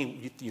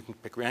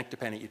pick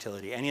rank-dependent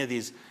utility, any of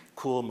these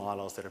cool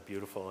models that are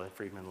beautiful that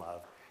Friedman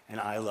loved and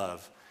I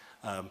love.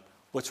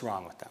 What's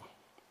wrong with them?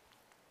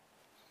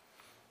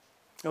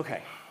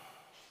 Okay.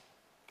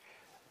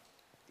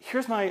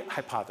 Here's my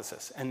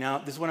hypothesis, and now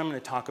this is what I'm going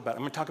to talk about.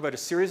 I'm going to talk about a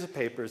series of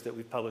papers that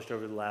we've published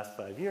over the last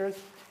 5 years,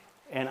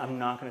 and I'm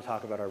not going to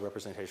talk about our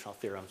representational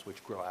theorems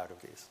which grow out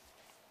of these.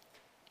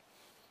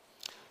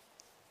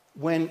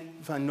 When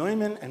von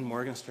Neumann and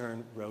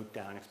Morgenstern wrote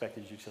down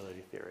expected utility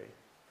theory,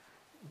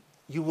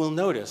 you will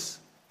notice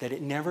that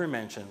it never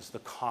mentions the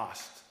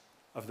cost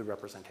of the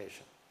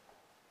representation.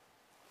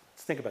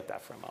 Let's think about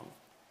that for a moment.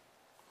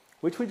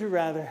 Which would you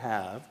rather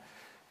have?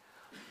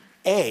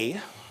 A,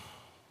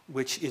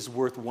 which is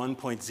worth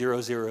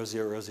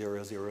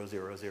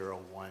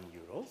 1.000000001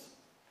 utils,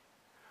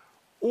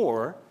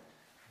 or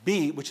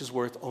B, which is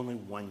worth only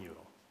 1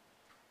 util.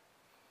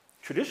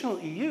 Traditional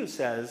EU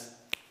says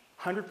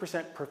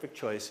 100% perfect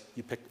choice,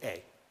 you pick A.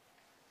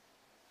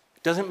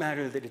 It doesn't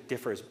matter that it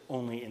differs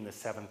only in the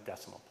 7th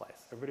decimal place.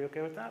 Everybody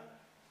okay with that?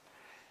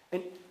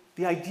 And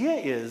the idea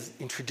is,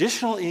 in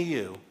traditional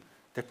EU,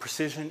 that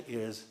precision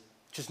is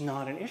just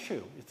not an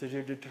issue. It's a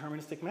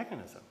deterministic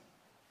mechanism.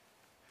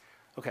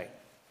 Okay,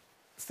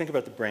 let's think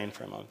about the brain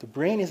for a moment. The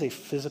brain is a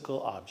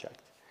physical object.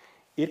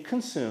 It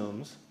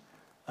consumes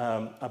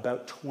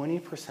about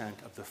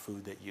 20% of the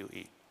food that you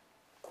eat.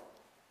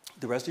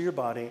 The rest of your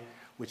body,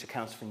 which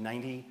accounts for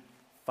 95%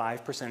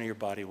 of your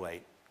body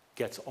weight,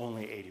 gets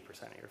only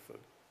 80% of your food.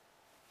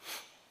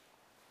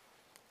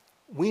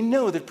 We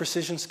know that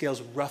precision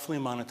scales roughly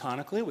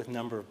monotonically with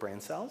number of brain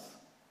cells.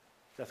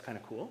 That's kind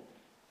of cool.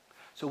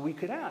 So we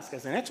could ask,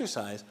 as an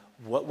exercise,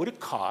 what would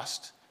it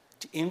cost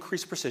to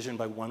increase precision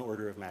by 1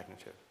 order of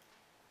magnitude?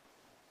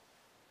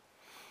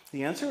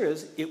 The answer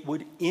is it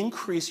would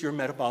increase your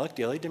metabolic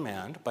daily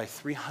demand by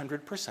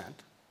 300%.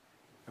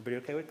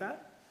 Everybody okay with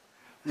that?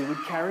 We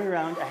would carry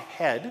around a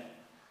head,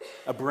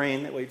 a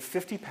brain that weighed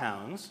 50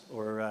 pounds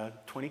or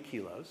 20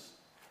 kilos,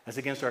 as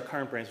against our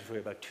current brains, which weigh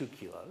about 2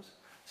 kilos.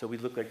 So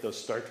we'd look like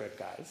those Star Trek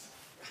guys.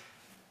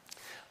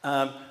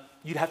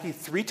 You'd have to eat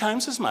 3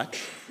 times as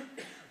much.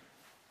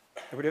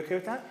 Everybody okay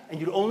with that?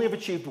 And you'd only have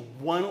achieved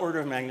 1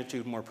 order of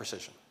magnitude more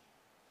precision.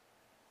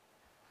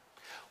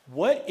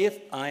 What if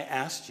I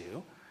asked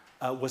you,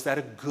 was that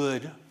a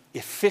good,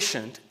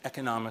 efficient,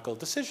 economical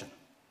decision?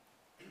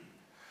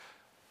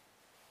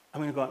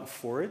 I'm going to go out and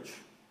forage.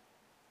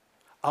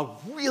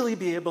 I'll really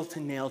be able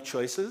to nail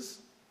choices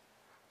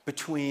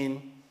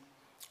between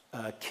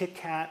Kit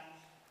Kat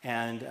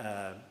and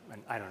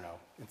I don't know,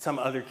 and some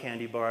other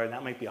candy bar.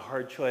 That might be a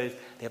hard choice.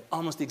 They have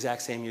almost the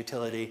exact same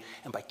utility.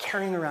 And by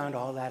carrying around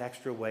all that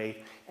extra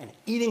weight and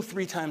eating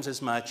 3 times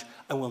as much,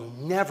 I will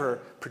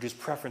never produce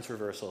preference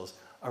reversals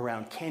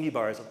around candy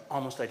bars of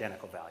almost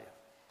identical value.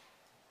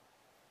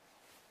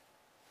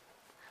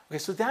 Okay,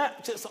 so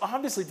that just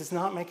obviously does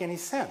not make any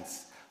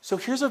sense. So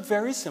here's a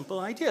very simple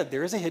idea.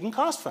 There is a hidden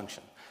cost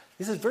function.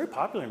 This is very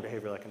popular in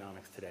behavioral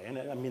economics today. And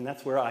I mean,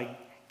 that's where I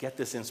get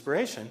this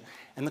inspiration.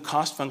 And the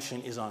cost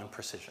function is on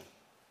precision.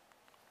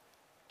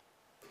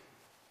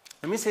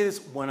 Let me say this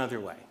one other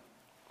way.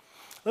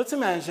 Let's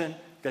imagine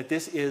that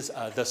this is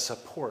the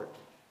support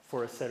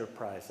for a set of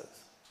prizes,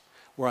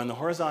 where on the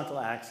horizontal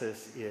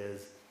axis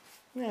is,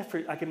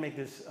 I could make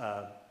this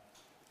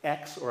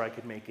x, or I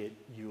could make it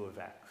u of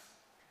x,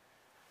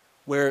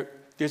 where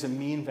there's a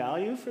mean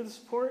value for the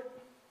support,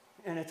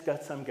 and it's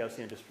got some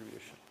Gaussian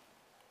distribution.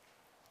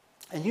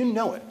 And you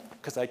know it,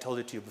 because I told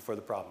it to you before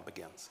the problem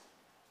begins.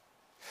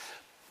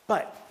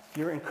 But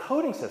your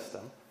encoding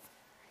system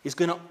is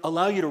going to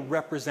allow you to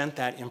represent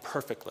that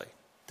imperfectly.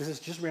 This is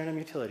just random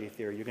utility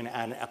theory. You're going to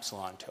add an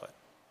epsilon to it.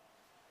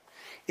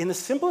 In the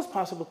simplest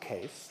possible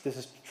case, this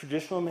is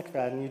traditional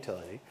McFadden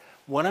utility,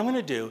 what I'm going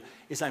to do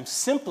is I'm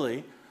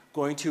simply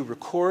going to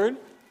record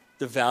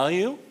the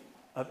value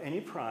of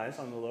any prize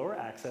on the lower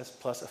axis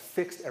plus a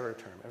fixed error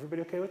term.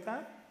 Everybody okay with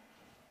that?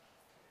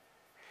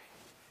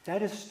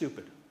 That is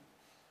stupid.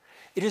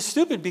 It is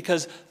stupid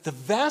because the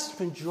vast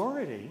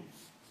majority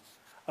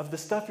of the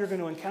stuff you're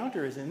going to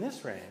encounter is in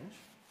this range.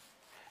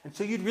 And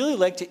so you'd really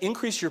like to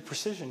increase your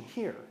precision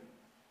here.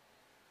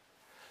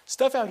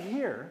 Stuff out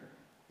here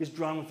is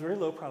drawn with very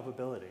low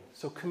probability.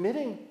 So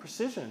committing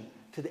precision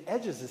to the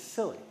edges is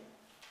silly.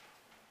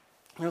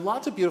 There are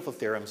lots of beautiful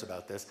theorems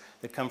about this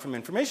that come from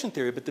information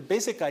theory, but the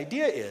basic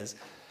idea is,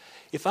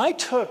 if I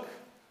took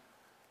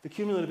the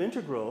cumulative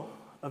integral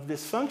of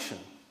this function,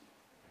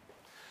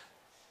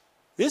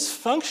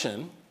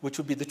 which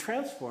would be the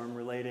transform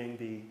relating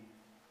the,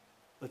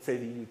 let's say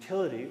the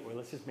utility, or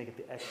let's just make it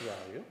the x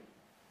value,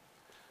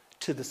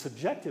 to the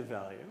subjective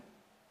value,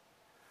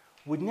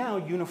 would now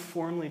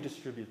uniformly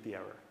distribute the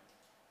error.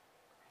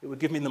 It would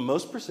give me the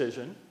most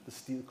precision,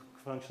 the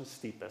function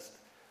steepest,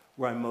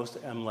 where I most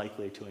am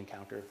likely to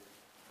encounter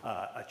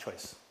a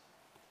choice.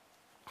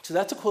 So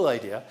that's a cool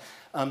idea.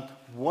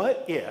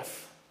 What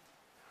if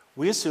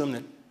we assume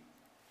that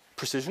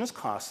precision is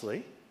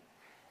costly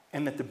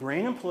and that the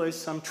brain employs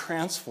some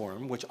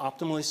transform which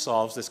optimally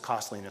solves this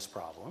costliness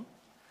problem?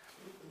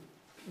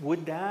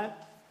 Would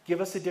that give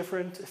us a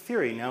different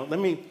theory? Now, let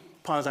me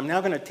pause. I'm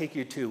now going to take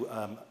you to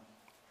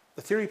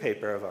a theory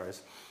paper of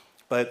ours,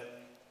 but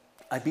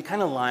I'd be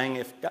kind of lying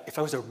if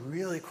I was a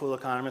really cool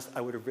economist,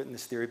 I would have written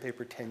this theory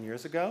paper 10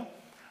 years ago,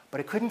 but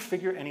I couldn't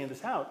figure any of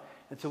this out.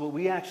 And so what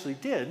we actually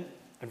did,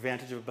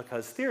 advantage of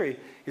because theory,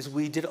 is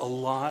we did a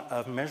lot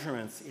of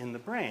measurements in the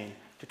brain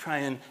to try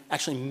and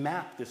actually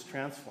map this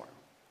transform.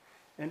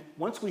 And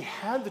once we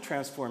had the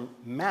transform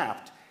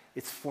mapped,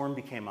 its form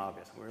became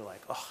obvious. And we were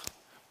like, oh,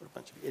 what a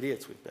bunch of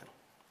idiots we've been.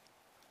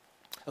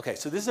 Okay,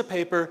 so this is a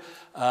paper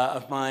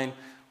of mine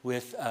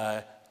with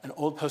an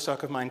old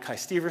postdoc of mine, Kai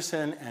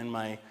Steverson, and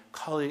my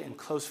colleague and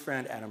close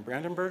friend, Adam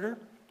Brandenberger.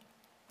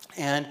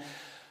 And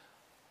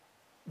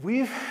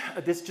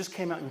this just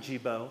came out in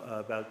GBO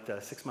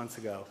about 6 months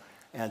ago.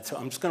 And so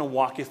I'm just going to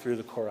walk you through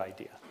the core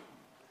idea.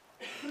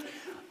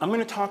 I'm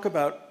going to talk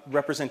about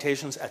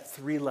representations at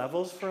 3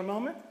 levels for a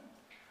moment.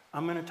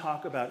 I'm going to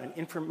talk about an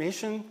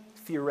information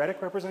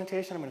theoretic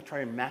representation. I'm going to try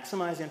and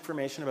maximize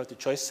information about the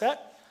choice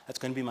set. That's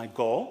going to be my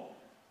goal.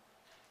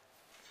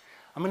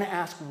 I'm going to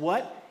ask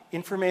what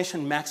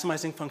information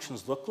maximizing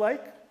functions look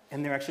like,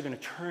 and they're actually going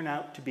to turn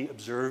out to be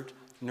observed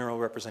neural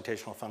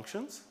representational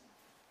functions.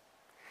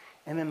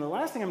 And then the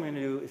last thing I'm going to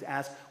do is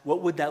ask,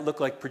 what would that look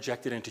like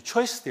projected into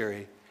choice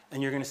theory?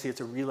 And you're going to see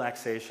it's a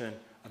relaxation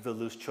of the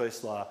loose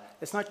choice law.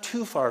 It's not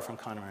too far from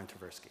Kahneman and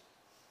Tversky.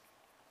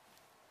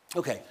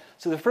 Okay,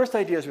 so the first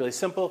idea is really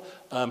simple.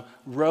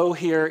 Rho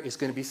here is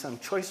going to be some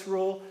choice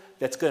rule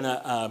that's going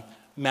to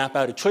map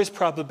out a choice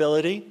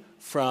probability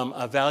from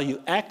a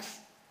value x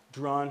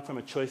drawn from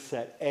a choice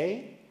set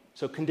A.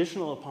 So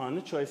conditional upon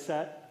the choice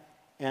set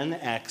and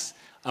the x,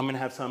 I'm going to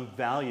have some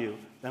value.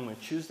 Then I'm going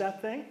to choose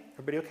that thing.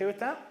 Everybody okay with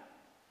that?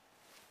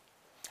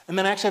 And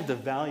then I actually have the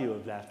value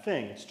of that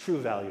thing. It's true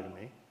value to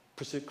me,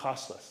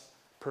 costless,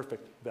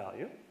 perfect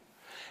value.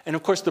 And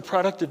of course, the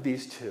product of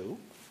these two,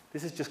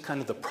 this is just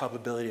kind of the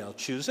probability I'll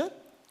choose it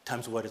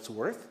times what it's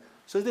worth.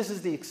 So this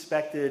is the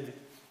expected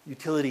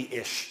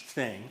utility-ish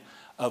thing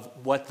of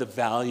what the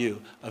value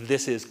of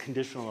this is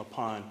conditional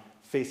upon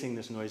facing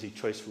this noisy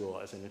choice rule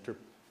as an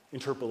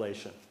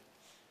interpolation.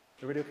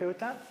 Everybody okay with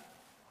that?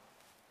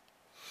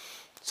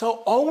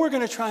 So all we're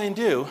going to try and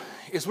do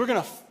is we're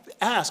going to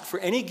ask for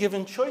any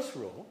given choice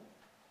rule,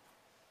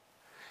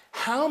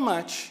 how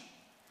much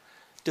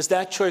does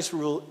that choice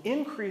rule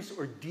increase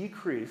or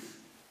decrease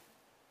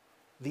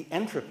the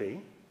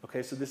entropy?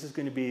 Okay, so this is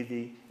going to be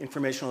the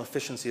informational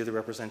efficiency of the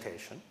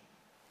representation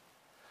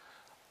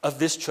of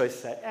this choice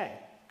set A,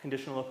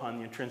 conditional upon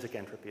the intrinsic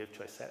entropy of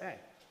choice set A.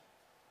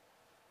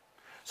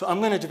 So I'm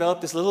going to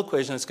develop this little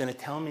equation that's going to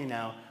tell me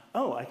now,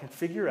 oh, I can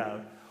figure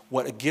out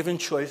what a given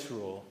choice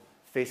rule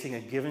facing a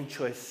given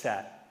choice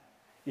set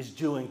is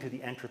doing to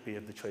the entropy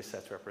of the choice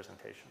set's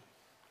representation.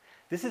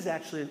 This is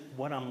actually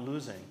what I'm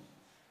losing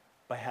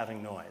by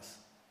having noise.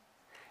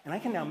 And I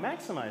can now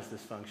maximize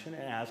this function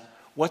and ask,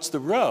 what's the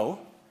rho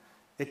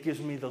that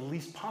gives me the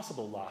least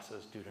possible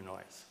losses due to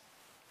noise?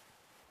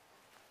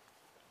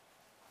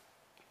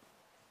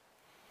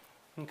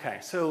 Okay,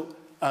 so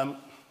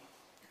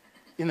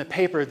in the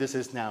paper, this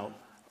is now,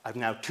 I'm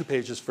now 2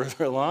 pages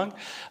further along.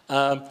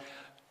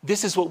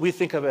 This is what we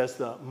think of as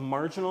the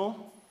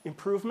marginal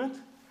improvement.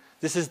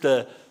 This is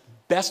the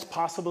best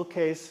possible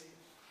case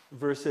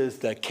versus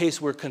the case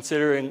we're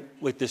considering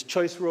with this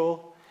choice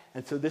rule.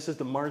 And so this is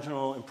the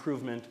marginal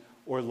improvement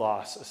or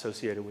loss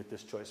associated with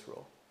this choice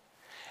rule.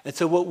 And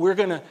so what we're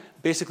going to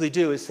basically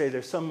do is say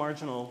there's some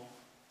marginal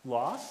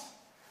loss.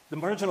 The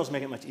marginals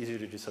make it much easier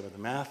to do some of the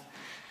math.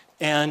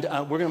 And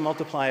we're going to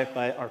multiply it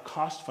by our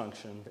cost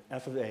function. The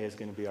f of a is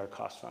going to be our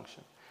cost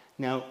function.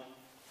 Now,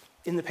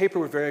 in the paper,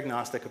 we're very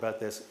agnostic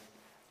about this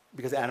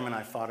because Adam and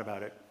I thought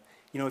about it.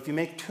 You know, if you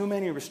make too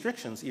many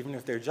restrictions, even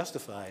if they're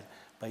justified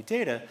by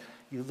data,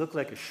 you look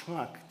like a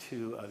schmuck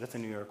to, that's a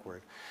New York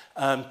word,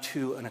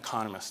 to an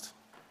economist.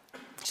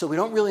 So we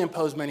don't really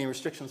impose many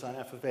restrictions on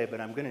f of a,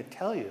 but I'm going to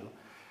tell you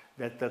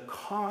that the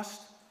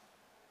cost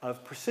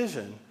of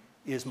precision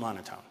is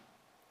monotone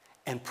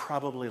and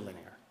probably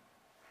linear.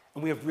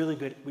 And we have really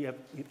good, we have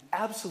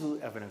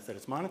absolute evidence that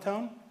it's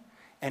monotone,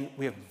 and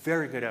we have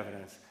very good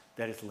evidence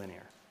that it's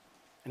linear.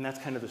 And that's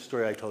kind of the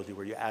story I told you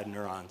where you add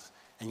neurons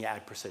and you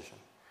add precision.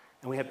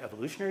 And we have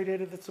evolutionary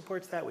data that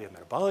supports that. We have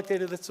metabolic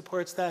data that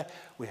supports that.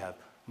 We have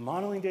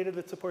modeling data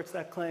that supports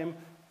that claim.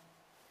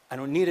 I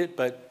don't need it,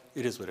 but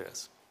it is what it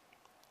is.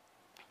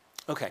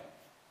 Okay.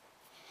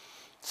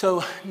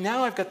 So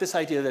now I've got this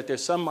idea that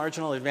there's some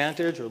marginal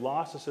advantage or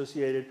loss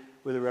associated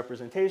with a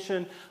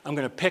representation. I'm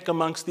going to pick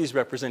amongst these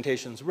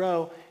representations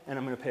rho, and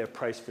I'm going to pay a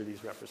price for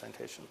these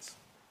representations.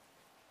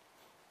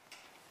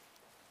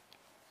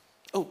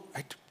 Oh,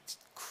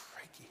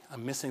 crikey,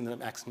 I'm missing the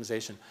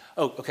maximization.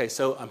 Oh, okay,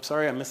 so I'm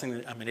sorry, I'm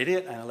an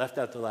idiot, and I left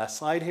out the last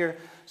slide here.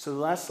 So the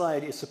last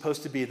slide is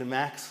supposed to be the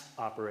max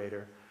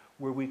operator,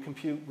 where we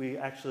compute, we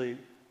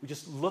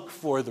just look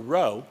for the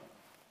rho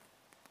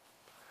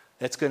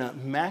that's going to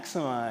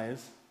maximize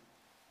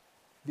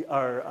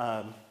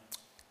our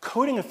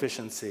coding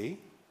efficiency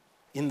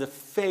in the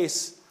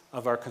face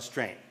of our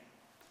constraint.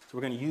 So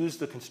we're going to use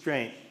the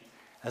constraint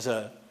as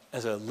a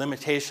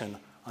limitation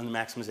on the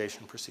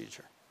maximization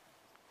procedure.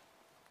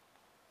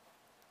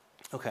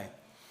 Okay,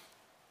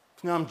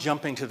 so now I'm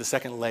jumping to the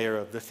second layer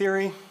of the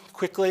theory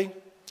quickly.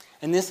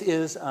 And this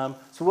is, so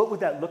what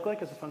would that look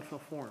like as a functional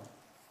form?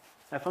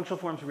 That functional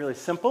form is really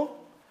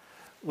simple.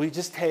 We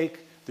just take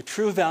the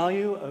true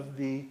value of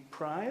the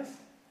prize,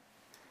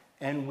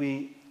 and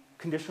we,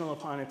 conditional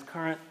upon its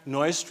current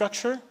noise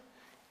structure,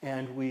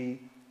 and we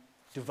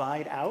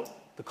divide out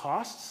the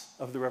costs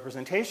of the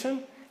representation,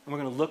 and we're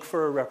going to look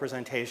for a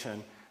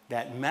representation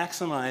that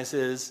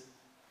maximizes,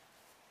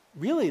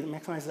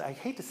 I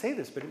hate to say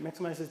this, but it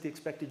maximizes the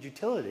expected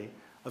utility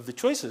of the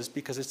choices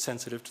because it's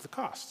sensitive to the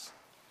costs.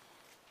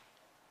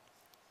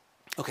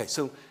 Okay,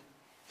 so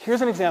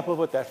here's an example of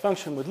what that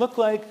function would look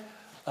like.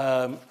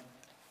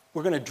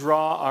 We're going to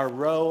draw our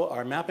rho,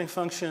 our mapping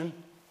function,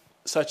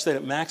 such that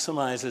it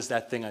maximizes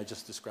that thing I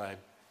just described.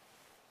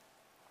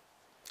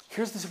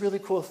 Here's this really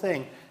cool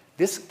thing.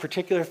 This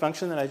particular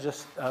function that I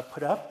just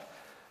put up,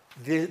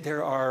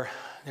 there are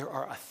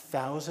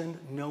 1,000,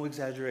 no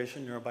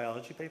exaggeration,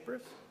 neurobiology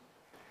papers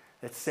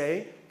that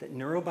say that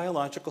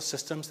neurobiological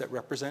systems that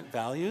represent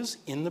values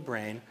in the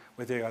brain,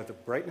 where they are the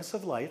brightness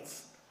of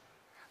lights,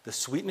 the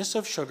sweetness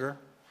of sugar,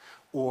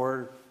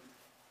 or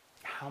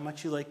how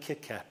much you like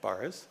Kit Kat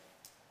bars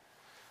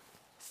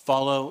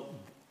follow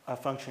a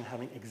function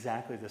having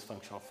exactly this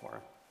functional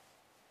form.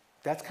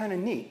 That's kind of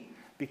neat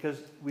because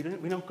we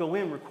don't go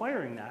in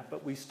requiring that,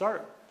 but we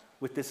start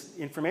with this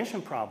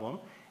information problem,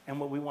 and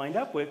what we wind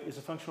up with is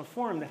a functional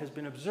form that has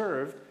been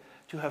observed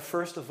to have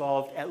first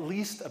evolved at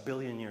least 1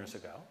 billion years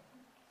ago,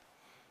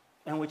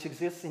 and which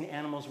exists in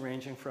animals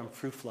ranging from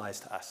fruit flies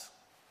to us.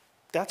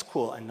 That's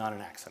cool and not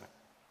an accident.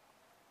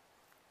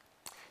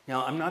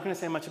 Now, I'm not going to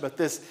say much about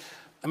this.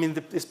 I mean,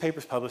 this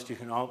paper's published. You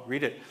can all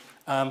read it.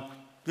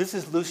 This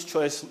is loose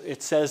choice.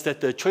 It says that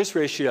the choice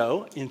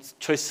ratio,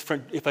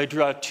 if I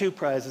draw 2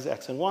 prizes,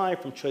 x and y,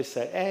 from choice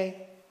set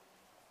A,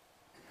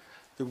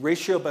 the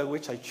ratio by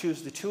which I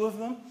choose the 2 of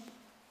them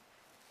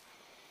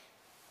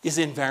is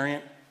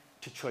invariant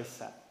to choice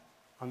set.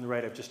 On the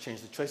right, I've just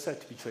changed the choice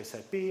set to be choice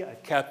set B.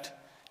 I've kept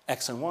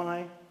x and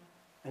y,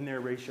 and their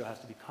ratio has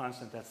to be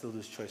constant. That's the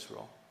loose choice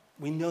rule.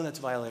 We know that's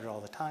violated all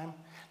the time.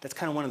 That's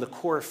kind of one of the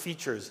core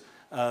features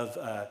of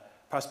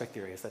prospect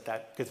theory, is that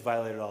that gets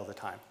violated all the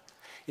time.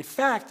 In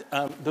fact,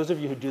 those of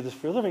you who do this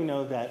for a living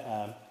know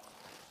that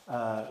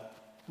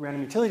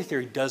random utility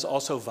theory does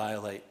also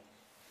violate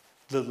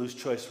the loose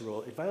choice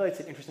rule. It violates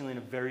it, interestingly, in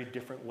a very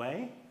different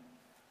way,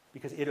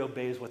 because it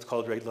obeys what's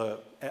called the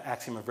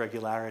axiom of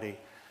regularity.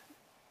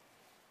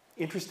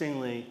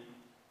 Interestingly,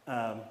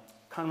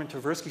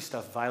 Kahneman-Tversky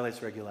stuff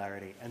violates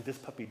regularity, and this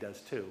puppy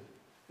does too,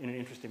 in an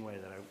interesting way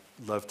that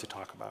I love to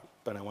talk about,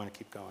 but I want to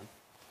keep going.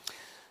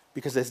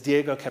 Because as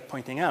Diego kept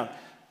pointing out,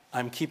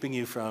 I'm keeping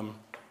you from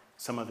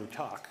some other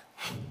talk.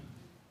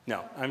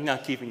 No, I'm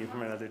not keeping you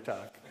from another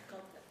talk.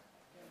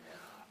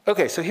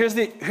 Okay, so here's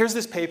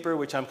this paper,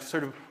 which I'm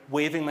sort of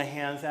waving my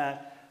hands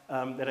at,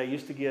 that I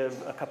used to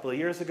give a couple of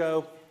years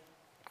ago.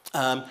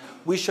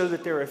 We show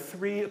that there are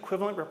 3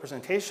 equivalent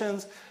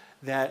representations,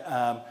 that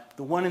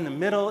the one in the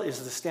middle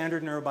is the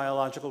standard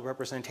neurobiological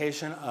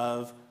representation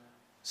of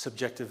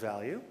subjective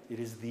value. It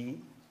is the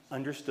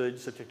understood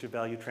subjective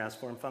value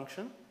transform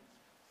function.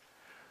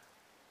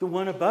 The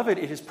one above it,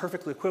 it is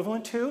perfectly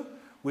equivalent to,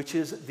 which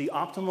is the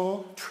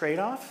optimal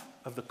trade-off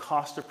of the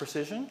cost of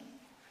precision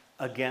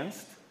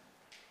against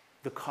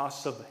the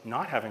costs of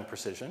not having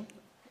precision,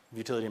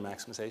 utility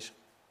maximization.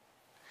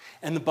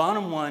 And the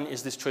bottom one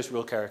is this choice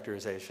rule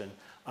characterization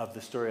of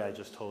the story I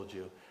just told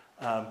you,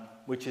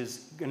 which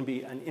is going to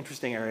be an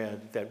interesting area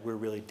that we're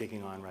really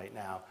digging on right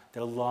now,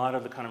 that a lot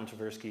of the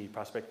Kahneman-Tversky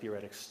prospect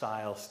theoretic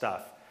style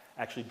stuff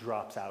actually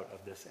drops out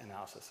of this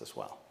analysis as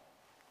well.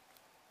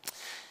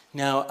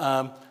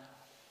 Now,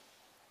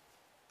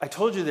 I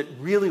told you that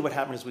really what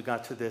happened is we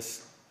got to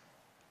this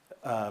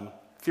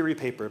theory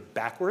paper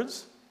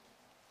backwards.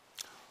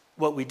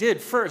 What we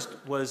did first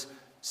was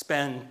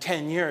spend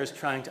 10 years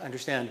trying to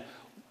understand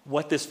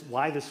why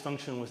this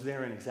function was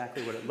there and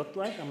exactly what it looked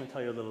like. I'm going to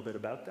tell you a little bit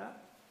about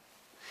that.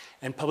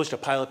 And published a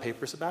pile of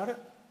papers about it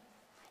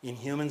in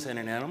humans and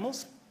in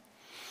animals.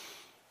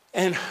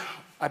 And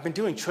I've been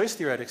doing choice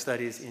theoretic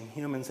studies in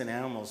humans and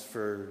animals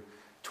for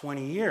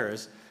 20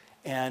 years,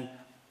 and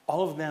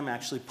all of them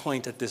actually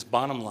point at this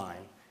bottom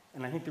line.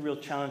 And I think the real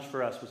challenge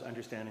for us was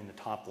understanding the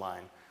top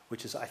line,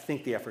 which is, I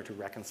think, the effort to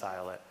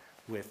reconcile it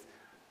with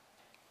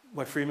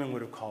what Friedman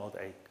would have called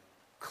a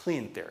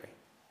clean theory.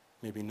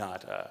 Maybe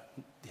not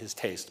his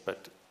taste,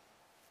 but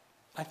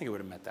I think it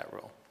would have met that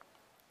rule.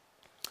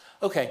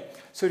 Okay,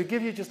 so to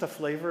give you just a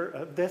flavor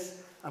of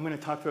this, I'm going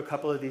to talk through a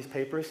couple of these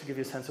papers to give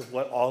you a sense of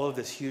what all of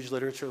this huge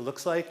literature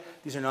looks like.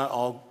 These are not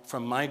all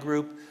from my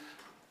group.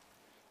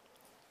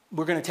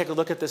 We're going to take a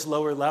look at this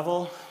lower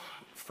level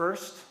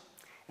first,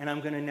 and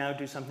I'm going to now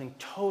do something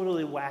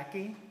totally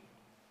wacky,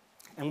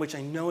 and which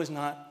I know is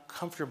not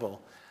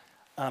comfortable.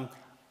 I'm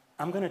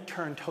going to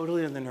turn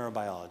totally to the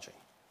neurobiology.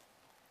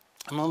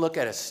 I'm going to look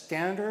at a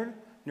standard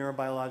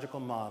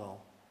neurobiological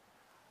model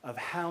of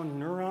how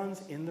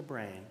neurons in the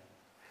brain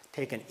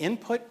take an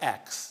input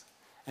x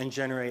and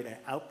generate an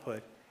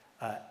output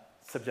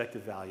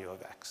subjective value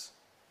of x.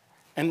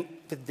 And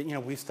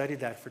we've studied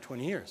that for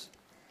 20 years.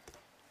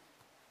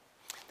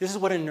 This is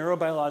what a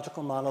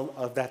neurobiological model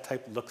of that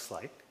type looks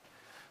like.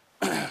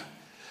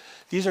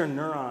 These are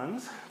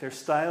neurons. They're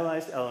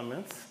stylized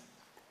elements.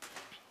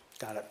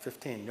 Got it,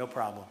 15, no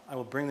problem. I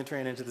will bring the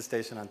train into the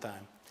station on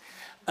time.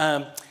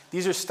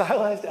 These are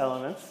stylized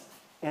elements,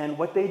 and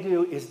what they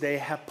do is they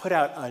have put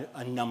out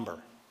a number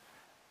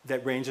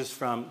that ranges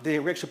from, they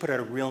actually put out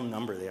a real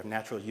number. They have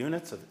natural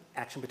units of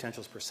action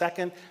potentials per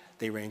second.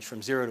 They range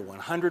from 0 to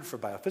 100 for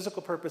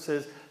biophysical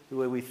purposes. The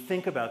way we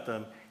think about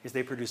them is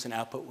they produce an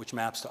output which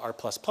maps to R++,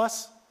 to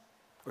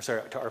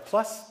R+,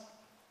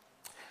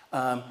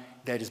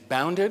 that is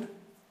bounded.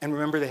 And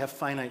remember, they have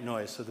finite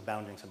noise, so the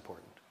bounding's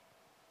important.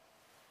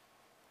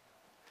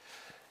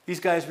 These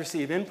guys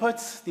receive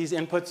inputs. These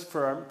inputs,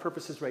 for our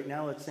purposes right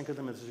now, let's think of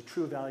them as the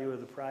true value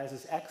of the prize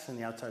is x in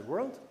the outside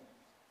world.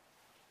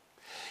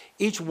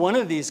 Each one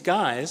of these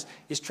guys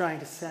is trying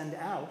to send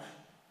out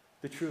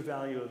the true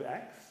value of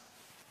x.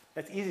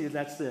 That's easy.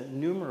 That's the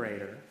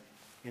numerator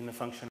in the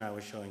function I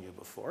was showing you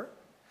before.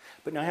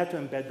 But now I have to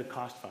embed the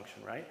cost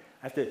function, right?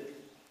 I have to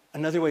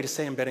Another way to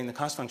say embedding the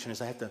cost function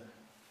is I have to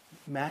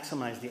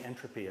maximize the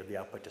entropy of the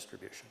output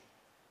distribution.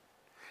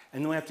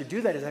 And the way I have to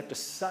do that is I have to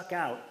suck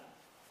out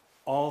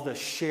all the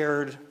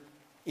shared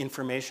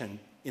information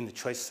in the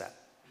choice set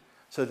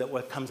so that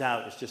what comes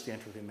out is just the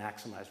entropy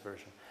maximized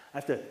version. I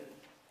have to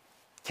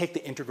take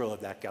the integral of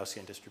that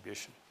Gaussian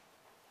distribution.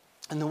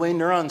 And the way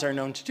neurons are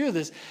known to do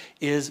this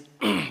is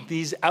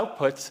these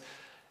outputs,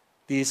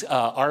 these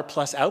R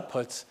plus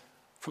outputs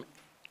from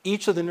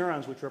each of the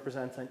neurons, which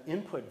represents an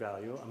input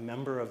value, a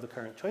member of the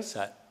current choice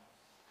set,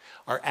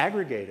 are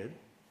aggregated,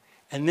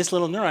 and this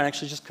little neuron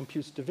actually just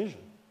computes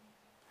division.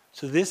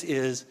 So this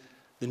is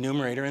the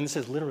numerator, and this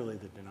is literally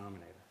the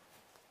denominator.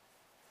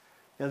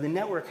 Now, the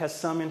network has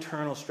some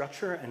internal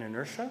structure and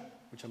inertia,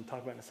 which I'm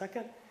talking about in a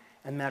second,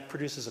 and that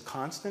produces a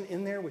constant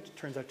in there, which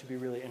turns out to be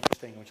really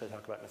interesting, which I'll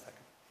talk about in a second.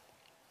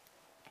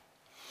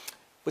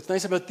 What's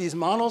nice about these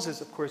models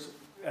is, of course,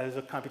 as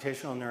a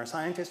computational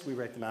neuroscientist, we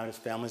write them out as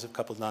families of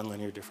coupled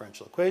nonlinear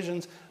differential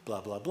equations,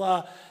 blah, blah,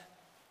 blah.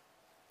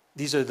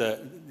 These are the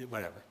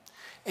whatever.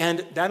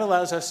 And that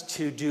allows us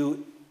to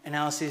do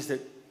analyses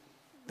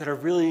that are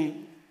really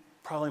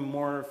probably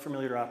more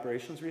familiar to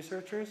operations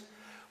researchers,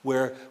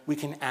 where we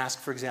can ask,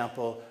 for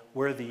example,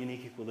 where are the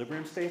unique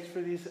equilibrium states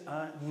for these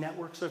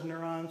networks of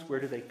neurons? Where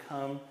do they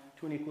come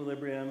to an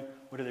equilibrium?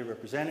 What do they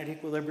represent at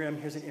equilibrium?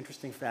 Here's an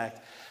interesting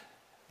fact.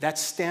 That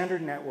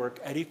standard network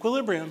at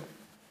equilibrium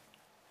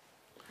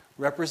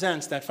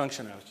represents that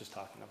function I was just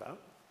talking about.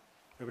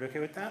 Everybody okay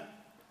with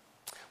that?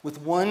 With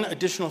one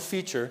additional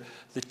feature,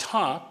 the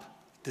top,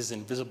 this is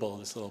invisible,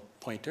 this little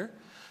pointer.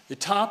 The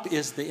top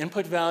is the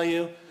input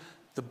value.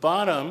 The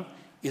bottom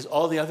is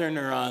all the other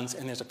neurons,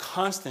 and there's a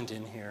constant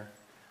in here.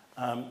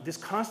 This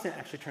constant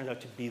actually turns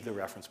out to be the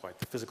reference point,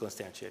 the physical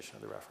instantiation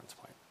of the reference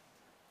point.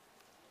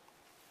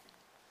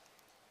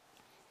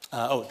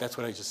 Oh, that's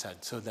what I just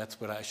said. So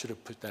that's what I should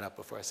have put that up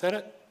before I said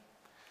it.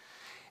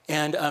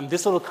 And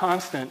this little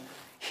constant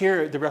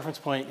here, the reference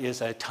point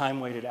is a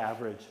time-weighted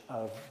average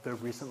of the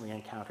recently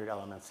encountered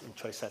elements in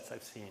choice sets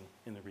I've seen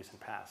in the recent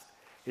past.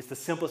 It's the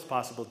simplest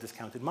possible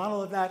discounted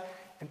model of that.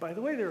 And by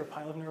the way, there are a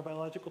pile of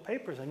neurobiological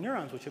papers on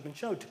neurons which have been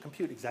shown to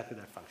compute exactly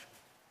that function.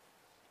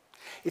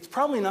 It's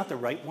probably not the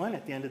right one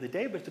at the end of the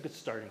day, but it's a good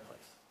starting place.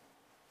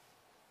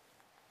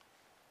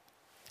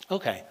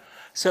 Okay,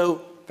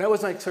 so that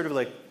was like sort of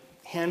like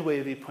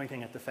hand-wavy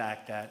pointing at the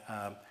fact that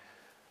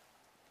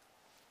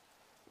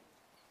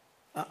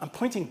I'm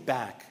pointing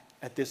back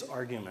at this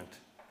argument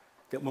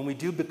that when we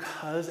do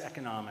because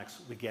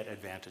economics, we get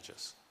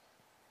advantages.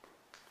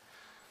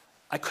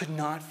 I could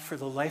not, for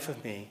the life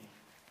of me,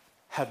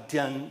 have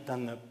done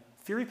the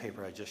theory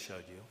paper I just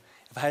showed you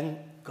if I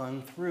hadn't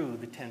gone through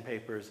the 10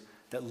 papers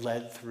that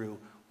led through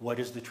what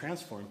is the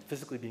transform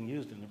physically being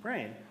used in the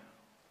brain.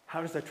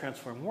 How does that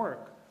transform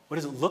work? What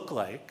does it look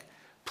like?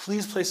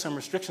 Please place some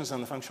restrictions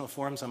on the functional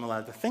forms I'm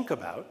allowed to think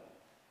about.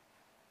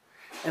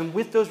 And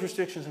with those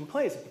restrictions in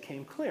place, it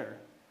became clear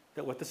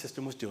that what the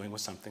system was doing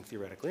was something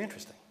theoretically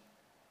interesting.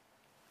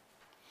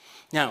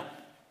 Now,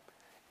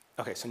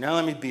 okay, so now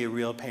let me be a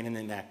real pain in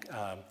the neck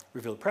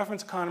revealed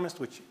preference economist,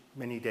 which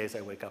many days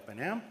I wake up and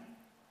am,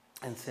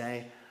 and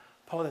say,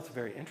 Paul, that's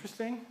very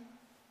interesting.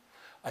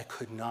 I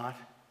could not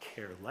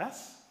care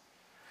less,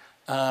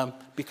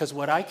 because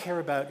what I care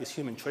about is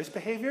human choice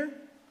behavior.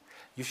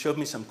 You showed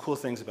me some cool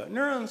things about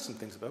neurons, some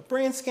things about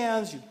brain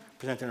scans. You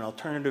presented an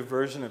alternative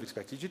version of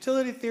expected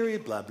utility theory,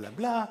 blah, blah,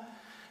 blah.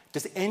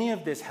 Does any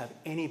of this have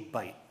any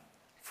bite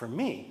for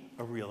me,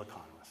 a real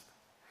economist?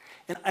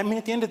 And I mean,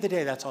 at the end of the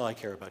day, that's all I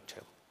care about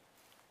too.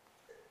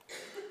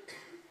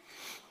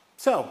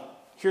 So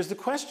here's the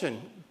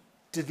question.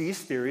 Do these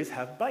theories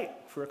have bite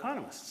for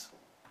economists?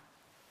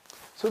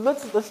 So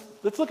let's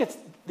look at,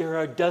 there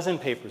are a dozen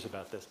papers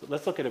about this, but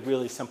let's look at a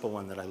really simple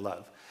one that I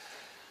love.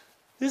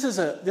 This is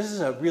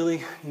a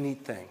really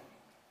neat thing.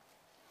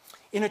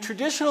 In a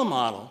traditional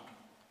model,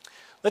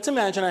 let's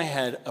imagine I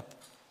had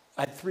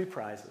 3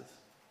 prizes,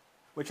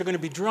 which are going to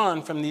be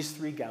drawn from these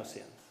 3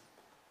 Gaussians.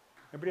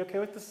 Everybody okay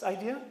with this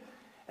idea?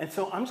 And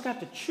so I'm just going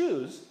to have to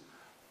choose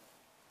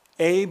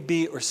A,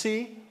 B, or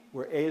C,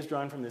 where A is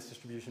drawn from this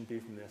distribution, B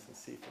from this, and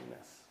C from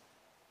this.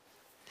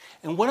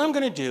 And what I'm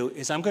going to do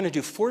is I'm going to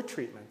do 4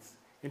 treatments.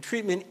 In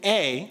treatment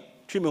A,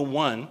 treatment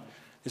 1,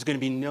 there's going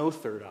to be no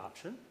third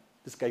option.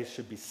 This guy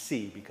should be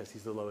C because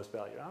he's the lowest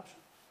valued option.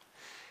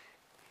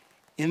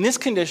 In this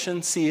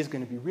condition, C is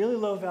going to be really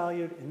low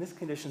valued. In this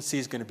condition, C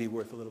is going to be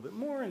worth a little bit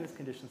more. In this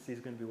condition, C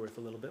is going to be worth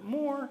a little bit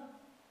more.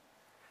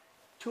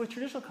 To a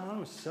traditional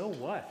economist, so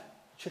what?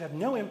 It should have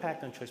no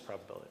impact on choice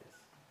probabilities.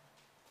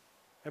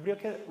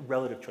 Everybody okay?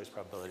 Relative choice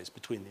probabilities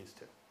between these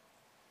two.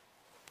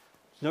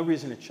 There's no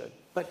reason it should.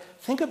 But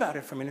think about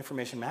it from an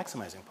information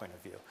maximizing point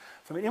of view.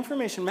 From an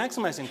information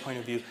maximizing point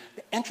of view,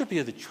 the entropy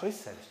of the choice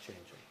set is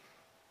changing.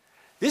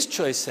 This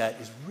choice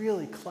set is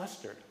really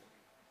clustered.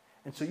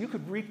 And so you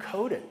could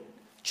recode it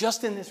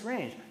just in this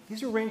range.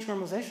 These are range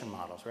normalization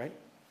models, right?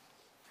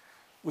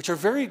 Which are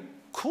very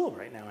cool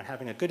right now and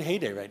having a good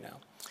heyday right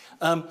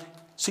now.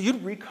 So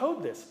you'd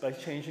recode this by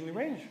changing the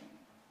range.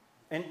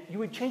 And you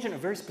would change it in a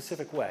very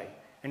specific way.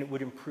 and it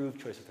would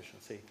improve choice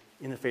efficiency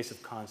in the face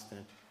of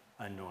constant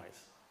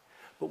noise.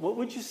 But what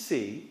would you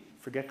see,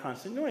 forget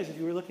constant noise, if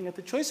you were looking at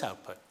the choice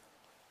output?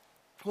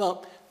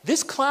 Well,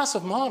 this class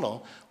of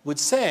model would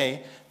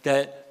say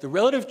that the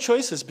relative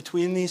choices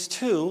between these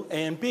two,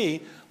 A and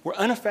B, were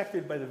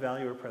unaffected by the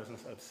value or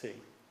presence of C.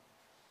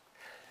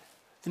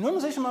 The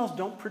normalization models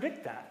don't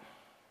predict that.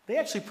 They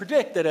actually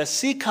predict that as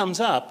C comes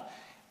up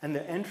and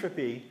the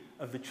entropy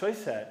of the choice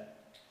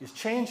set is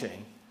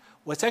changing,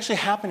 what's actually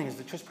happening is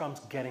the choice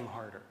problem's getting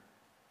harder.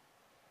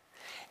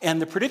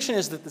 And the prediction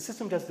is that the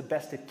system does the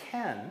best it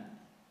can,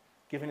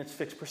 given its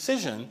fixed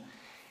precision,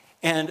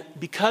 and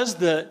because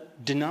the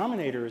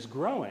denominator is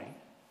growing,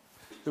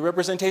 the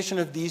representation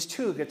of these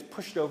two gets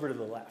pushed over to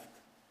the left.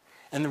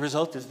 And the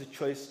result is the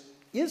choice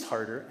is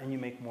harder and you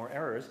make more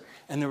errors,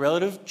 and the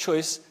relative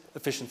choice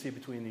efficiency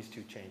between these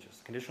two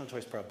changes. Conditional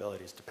choice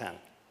probabilities depend.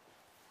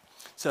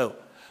 So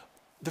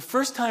the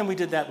first time we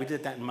did that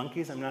in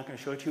monkeys. I'm not going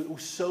to show it to you. It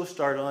was so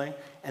startling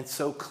and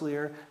so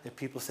clear that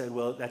people said,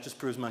 well, that just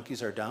proves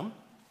monkeys are dumb.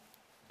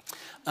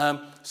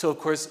 So of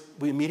course,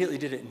 we immediately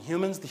did it in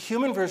humans. The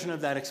human version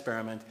of that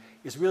experiment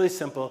is really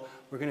simple.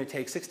 We're going to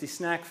take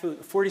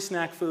 40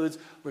 snack foods.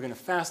 We're going to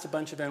fast a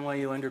bunch of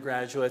NYU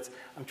undergraduates.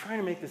 I'm trying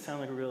to make this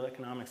sound like a real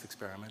economics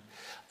experiment.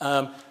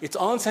 It's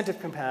all incentive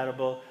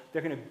compatible.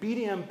 They're going to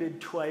BDM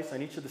bid twice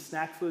on each of the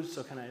snack foods,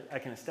 so I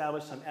can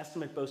establish some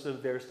estimate both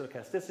of their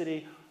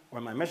stochasticity or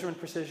my measurement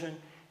precision,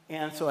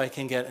 and so I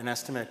can get an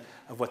estimate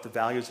of what the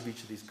values of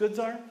each of these goods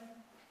are.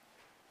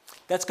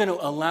 That's going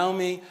to allow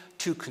me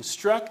to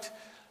construct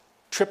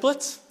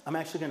triplets. I'm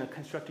actually going to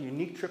construct a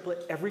unique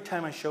triplet every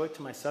time I show it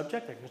to my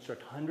subject. I can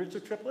construct hundreds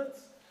of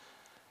triplets,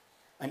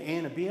 an A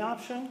and a B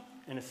option,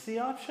 and a C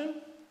option,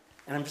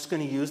 and I'm just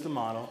going to use the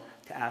model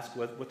to ask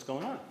what's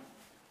going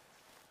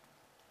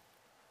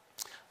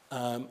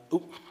on.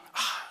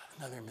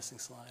 Another missing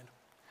slide.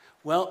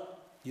 Well,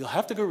 you'll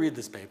have to go read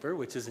this paper,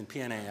 which is in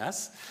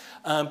PNAS.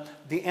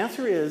 The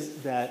answer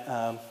is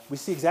that we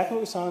see exactly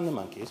what we saw in the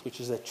monkeys, which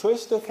is that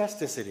choice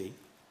stochasticity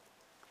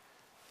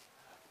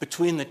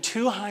between the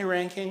two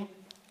high-ranking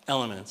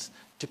elements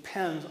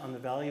depends on the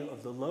value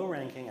of the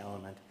low-ranking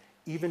element,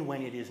 even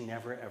when it is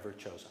never, ever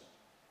chosen.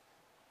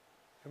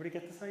 Everybody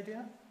get this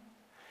idea?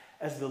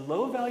 As the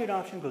low-valued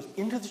option goes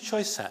into the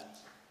choice set,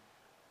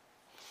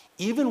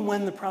 even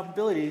when the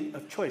probability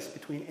of choice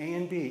between A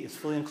and B is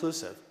fully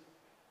inclusive,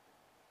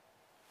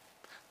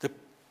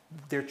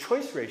 their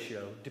choice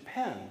ratio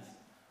depends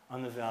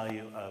on the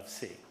value of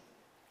C.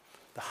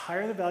 The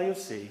higher the value of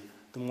C,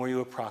 the more you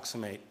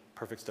approximate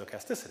perfect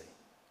stochasticity.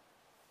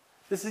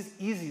 This is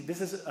easy.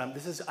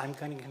 I'm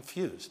kind of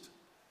confused.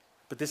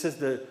 But this is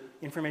the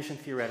information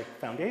theoretic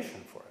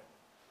foundation for it.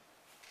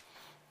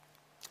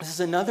 This is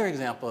another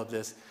example of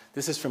this.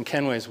 This is from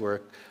Kenway's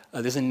work.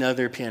 There's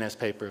another PNS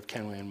paper of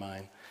Kenway and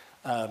mine.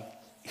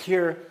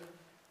 Here,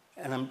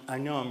 and I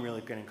know I'm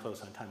really getting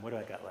close on time. What do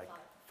I got, like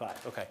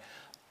 5? Okay.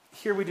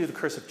 Here we do the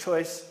curse of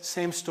choice.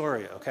 Same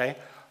story, okay?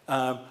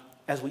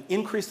 As we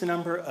increase the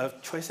number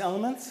of choice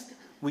elements,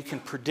 we can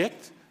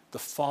predict the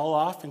fall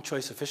off in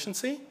choice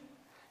efficiency.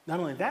 Not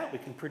only that, we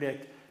can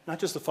predict not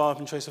just the fall off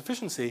in choice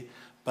efficiency,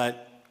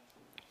 but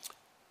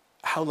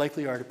how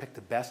likely you are to pick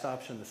the best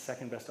option, the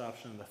second best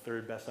option, the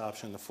third best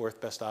option, the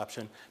fourth best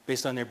option,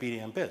 based on their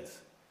BDM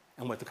bids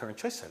and what the current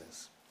choice set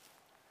is.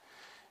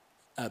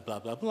 Blah,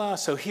 blah, blah.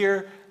 So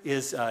here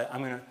is,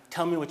 I'm going to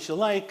tell me what you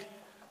like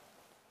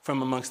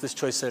from amongst this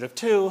choice set of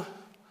 2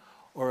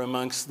 or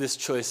amongst this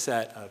choice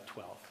set of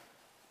 12.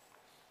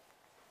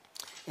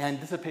 And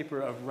this is a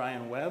paper of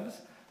Ryan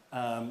Webb's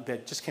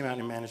that just came out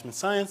in Management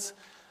Science.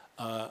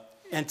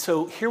 And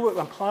so here what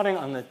I'm plotting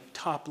on the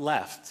top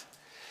left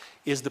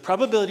is the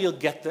probability you'll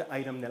get the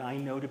item that I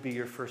know to be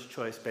your first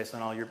choice based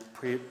on all your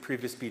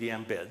previous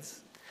BDM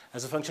bids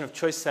as a function of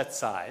choice set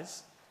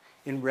size.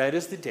 In red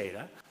is the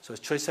data. So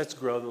as choice sets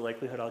grow, the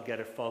likelihood I'll get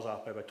it falls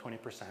off by about 20%.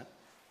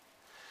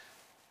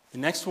 The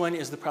next one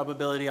is the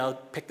probability I'll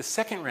pick the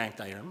second ranked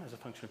item as a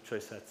function of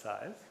choice set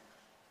size,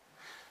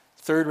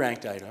 third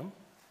ranked item,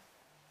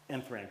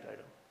 nth ranked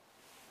item.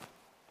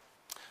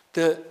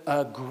 The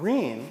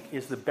green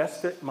is the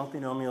best fit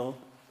multinomial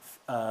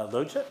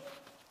logit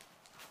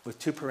with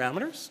 2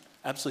 parameters.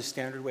 Absolutely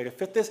standard way to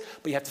fit this,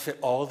 but you have to fit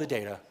all the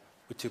data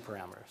with 2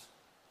 parameters.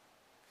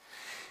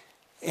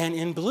 And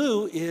in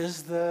blue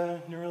is the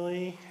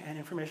neurally and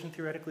information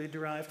theoretically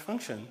derived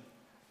function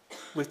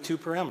with 2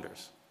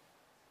 parameters.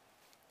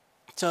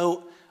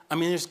 So, I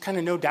mean, there's kind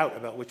of no doubt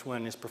about which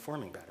one is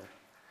performing better.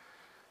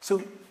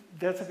 So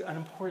that's an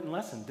important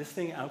lesson. This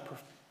thing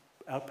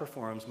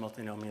outperforms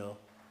multinomial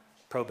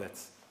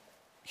probits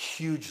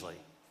hugely,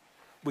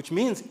 which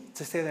means,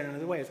 to say that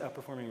another way, it's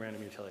outperforming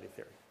random utility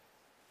theory.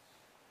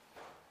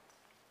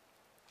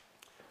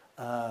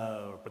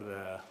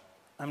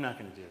 I'm not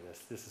going to do this.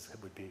 This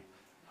would be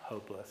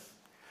hopeless.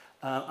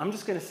 I'm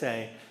just going to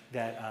say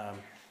that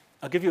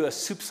I'll give you a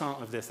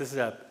soupçon of this. This is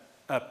a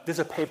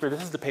paper.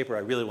 This is the paper I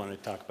really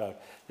wanted to talk about.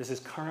 This is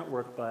current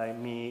work by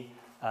me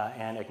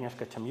and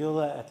Agnieszka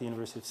Tamula at the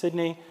University of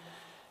Sydney.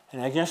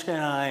 And Agnieszka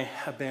and I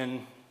have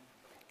been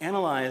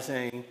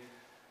analyzing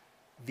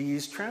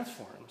these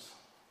transforms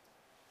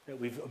that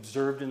we've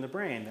observed in the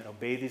brain that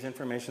obey these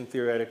information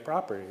theoretic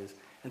properties,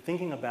 and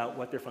thinking about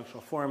what their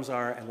functional forms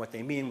are and what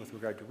they mean with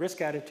regard to risk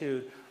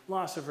attitude,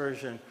 loss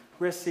aversion,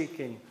 risk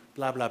seeking,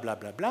 blah, blah, blah,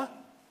 blah, blah,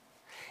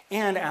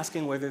 and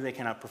asking whether they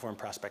can outperform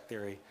prospect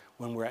theory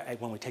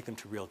when we take them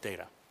to real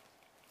data.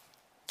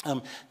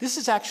 This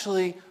is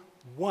actually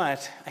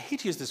what, I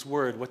hate to use this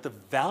word, what the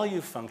value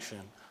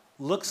function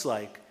looks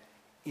like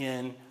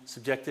in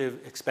subjective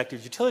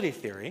expected utility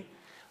theory.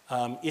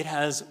 It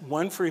has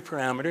one free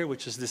parameter,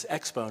 which is this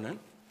exponent.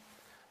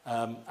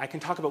 I can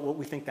talk about what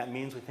we think that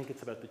means. We think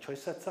it's about the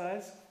choice set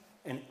size,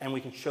 and we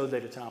can show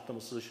that it's an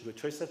optimal solution to a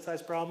choice set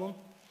size problem.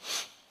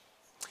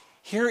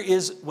 Here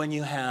is when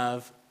you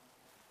have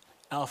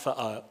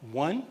alpha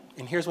 1,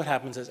 and here's what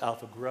happens as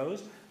alpha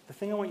grows. The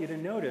thing I want you to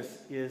notice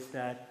is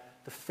that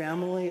the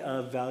family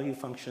of value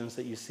functions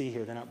that you see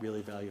here, they're not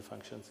really value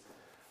functions,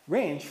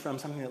 range from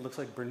something that looks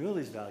like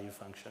Bernoulli's value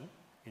function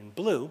in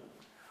blue,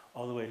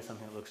 all the way to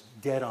something that looks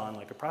dead on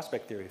like a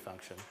prospect theory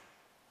function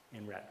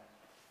in red.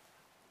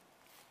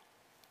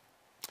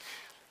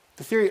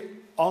 The theory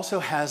also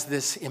has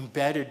this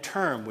embedded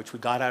term, which we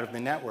got out of the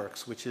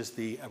networks, which is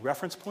the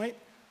reference point.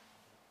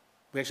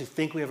 We actually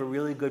think we have a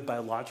really good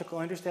biological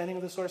understanding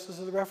of the sources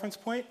of the reference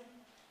point.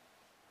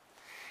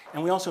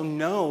 And we also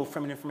know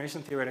from an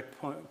information theoretic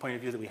point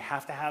of view that we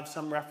have to have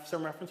some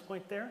reference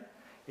point there.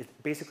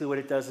 Basically what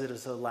it does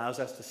is it allows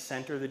us to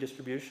center the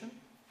distribution.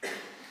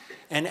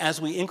 And as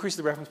we increase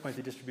the reference point,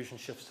 the distribution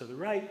shifts to the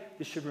right.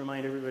 This should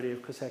remind everybody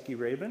of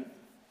Kosecki-Rabin.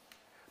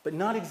 But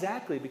not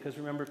exactly, because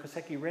remember,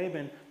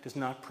 Kosecki-Rabin does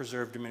not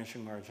preserve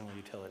diminishing marginal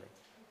utility.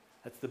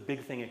 That's the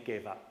big thing it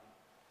gave up.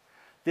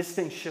 This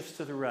thing shifts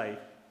to the right,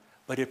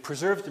 but it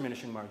preserves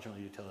diminishing marginal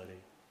utility,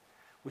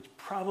 which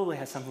probably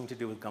has something to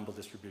do with Gumbel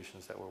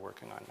distributions that we're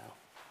working on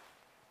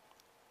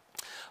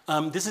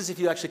now. This is if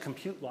you actually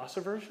compute loss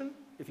aversion.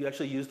 If you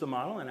actually use the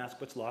model and ask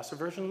what's loss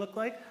aversion look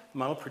like, the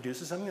model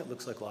produces something that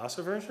looks like loss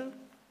aversion.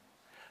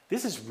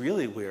 This is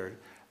really weird.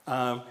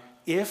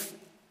 If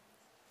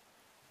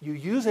you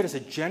use it as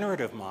a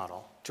generative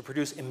model to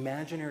produce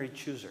imaginary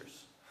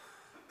choosers,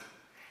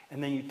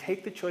 and then you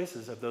take the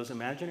choices of those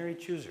imaginary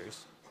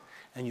choosers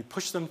and you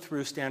push them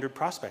through standard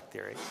prospect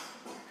theory,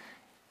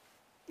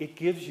 it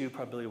gives you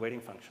probability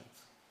weighting functions.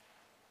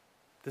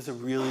 This is a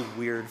really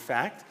weird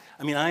fact.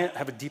 I mean, I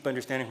have a deep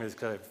understanding of this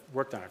because I've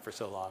worked on it for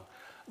so long.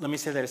 Let me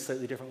say that a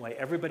slightly different way.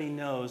 Everybody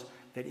knows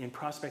that in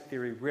prospect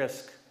theory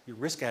risk, your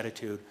risk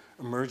attitude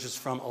emerges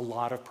from a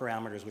lot of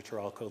parameters which are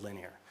all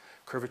collinear.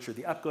 Curvature of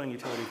the upgoing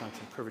utility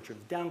function, curvature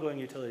of the downgoing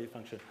utility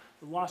function,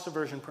 the loss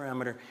aversion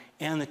parameter,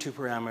 and the two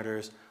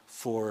parameters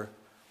for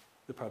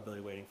the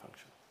probability weighting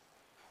function.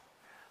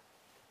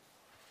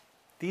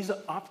 These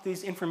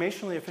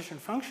informationally efficient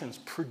functions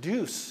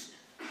produce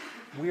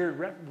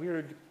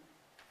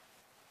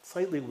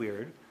slightly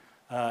weird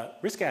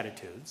risk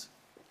attitudes,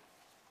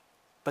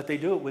 but they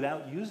do it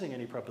without using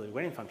any probability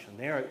weighting function.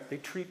 They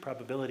treat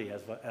probability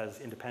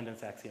as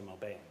independence axiom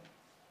obeying.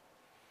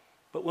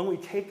 But when we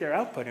take their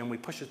output and we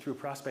push it through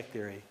prospect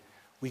theory,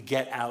 we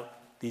get out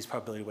these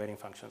probability weighting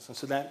functions. And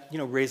so that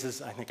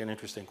raises, I think, an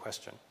interesting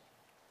question.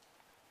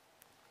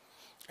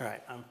 All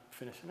right, I'm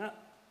finishing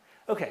up.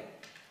 Okay.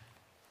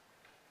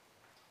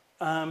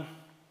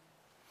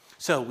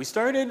 So we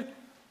started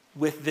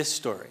with this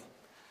story.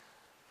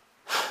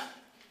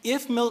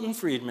 If Milton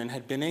Friedman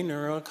had been a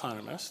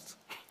neuroeconomist,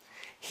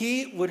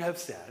 he would have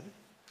said,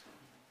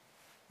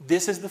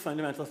 this is the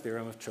fundamental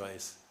theorem of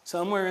choice.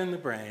 Somewhere in the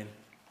brain,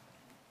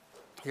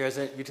 here's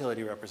a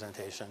utility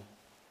representation.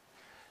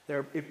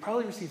 It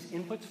probably receives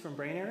inputs from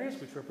brain areas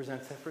which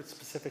represent separate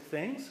specific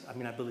things. I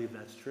mean, I believe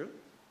that's true.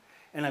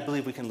 And I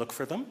believe we can look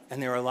for them.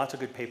 And there are lots of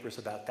good papers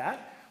about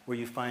that, where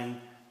you find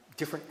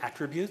different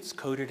attributes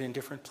coded in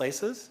different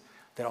places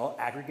that all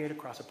aggregate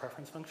across a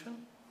preference function.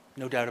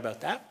 No doubt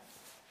about that.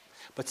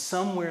 But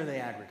somewhere they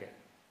aggregate.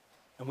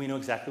 And we know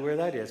exactly where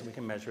that is. We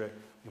can measure it.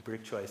 We can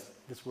predict choice.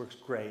 This works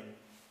great.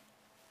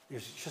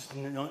 There's just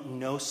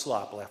no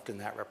slop left in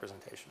that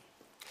representation.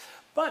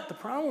 But the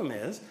problem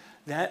is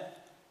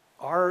that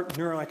our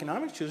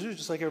neuroeconomic choosers,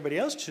 just like everybody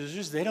else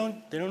choosers, they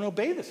don't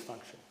obey this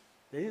function.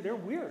 They're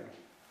weird.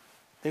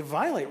 They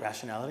violate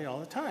rationality all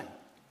the time.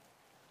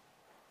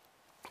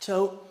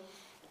 So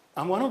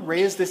I want to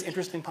raise this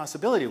interesting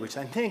possibility, which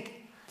I think,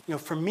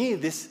 for me,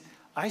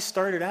 I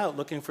started out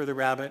looking for the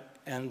rabbit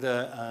and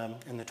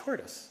the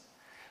tortoise.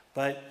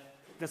 But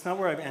that's not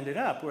where I've ended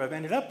up. Where I've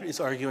ended up is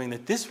arguing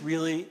that this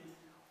really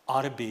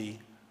ought to be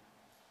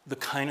the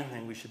kind of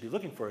thing we should be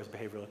looking for as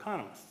behavioral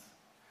economists.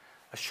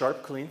 A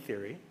sharp, clean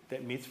theory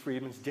that meets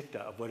Friedman's dicta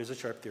of what is a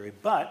sharp theory,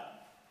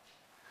 but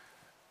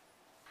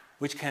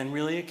which can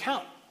really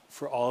account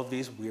for all of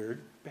these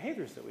weird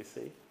behaviors that we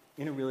see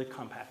in a really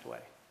compact way.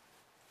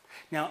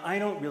 Now, I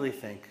don't really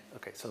think,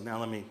 okay, so now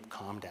let me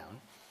calm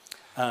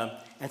down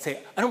and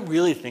say, I don't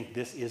really think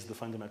this is the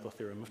fundamental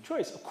theorem of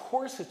choice. Of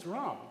course it's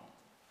wrong.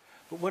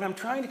 But what I'm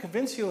trying to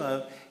convince you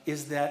of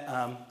is that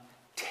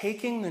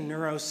taking the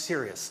neuro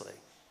seriously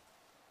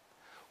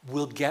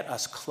will get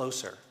us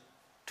closer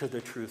to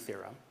the true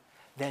theorem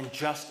than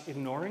just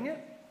ignoring it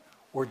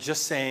or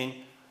just saying,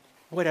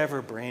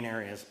 whatever, brain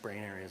areas,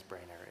 brain areas,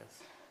 brain areas.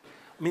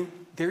 I mean,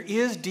 there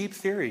is deep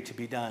theory to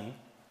be done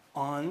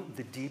on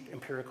the deep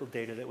empirical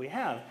data that we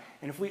have.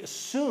 And if we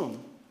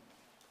assume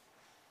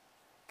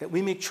that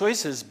we make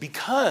choices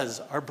because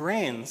our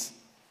brains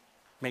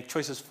make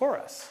choices for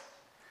us,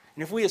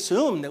 and if we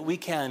assume that we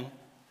can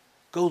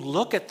go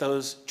look at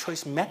those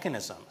choice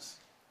mechanisms,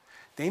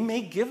 they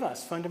may give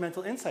us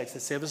fundamental insights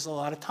that save us a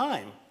lot of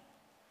time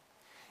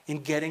in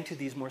getting to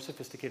these more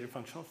sophisticated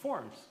functional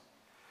forms.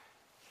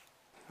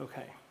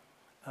 Okay.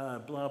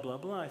 Blah, blah,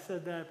 blah, I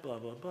said that, blah,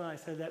 blah, blah, I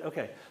said that.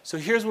 Okay, so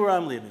here's where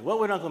I'm leaving. What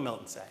would Uncle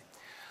Milton say?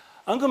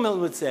 Uncle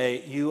Milton would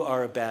say, you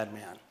are a bad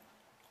man.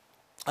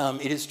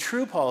 It is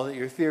true, Paul, that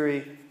your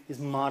theory is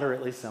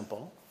moderately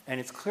simple, and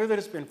it's clear that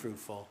it's been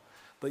fruitful,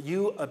 but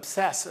you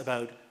obsess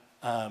about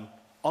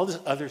all this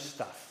other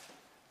stuff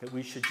that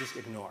we should just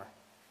ignore.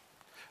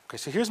 Okay,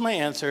 so here's my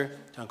answer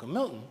to Uncle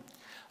Milton.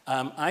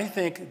 I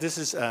think this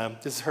is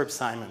Herb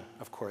Simon,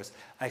 of course.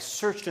 I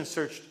searched and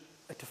searched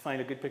to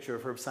find a good picture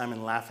of Herb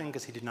Simon laughing,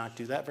 because he did not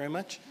do that very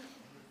much.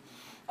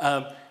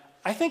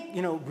 I think,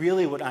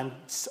 really what I'm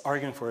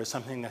arguing for is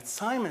something that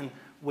Simon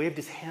waved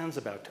his hands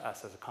about to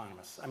us as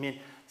economists. I mean,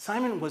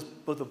 Simon was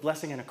both a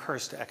blessing and a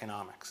curse to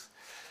economics.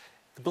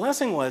 The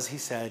blessing was, he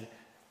said,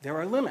 there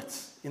are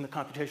limits in the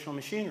computational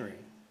machinery.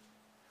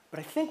 But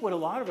I think what a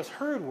lot of us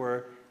heard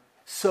were,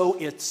 so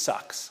it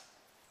sucks.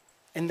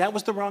 And that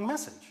was the wrong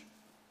message.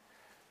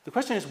 The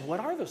question is, what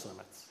are those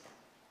limits?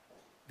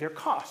 They're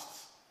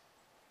costs.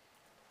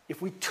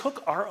 If we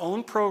took our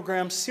own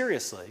program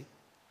seriously,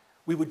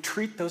 we would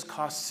treat those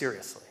costs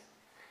seriously.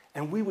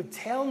 And we would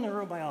tell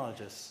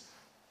neurobiologists,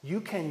 you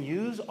can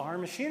use our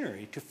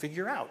machinery to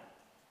figure out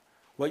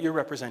what your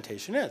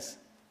representation is.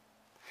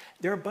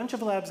 There are a bunch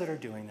of labs that are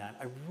doing that.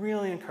 I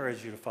really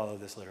encourage you to follow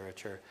this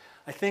literature.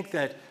 I think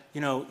that,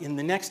 in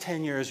the next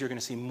 10 years, you're going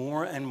to see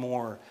more and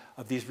more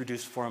of these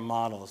reduced form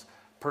models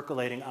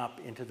percolating up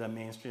into the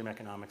mainstream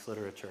economics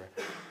literature.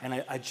 And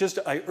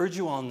I urge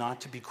you all not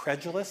to be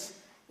credulous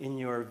in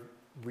your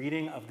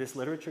reading of this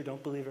literature.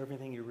 Don't believe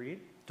everything you read.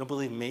 Don't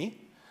believe me.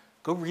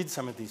 Go read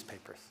some of these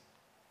papers.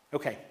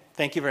 Okay,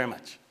 thank you very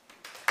much.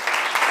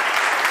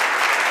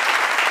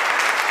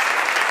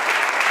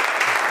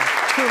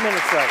 2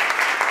 minutes left.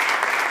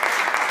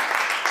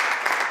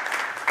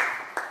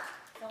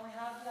 So we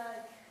have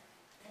like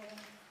 10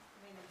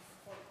 minutes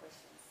for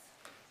questions.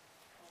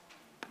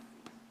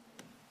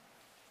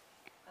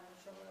 I'm not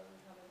sure whether we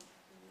have any.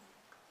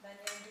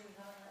 Daniel, do we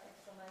have an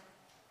extra mic?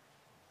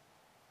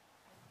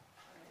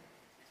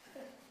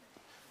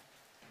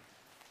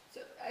 So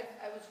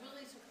I was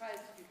really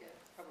surprised that you get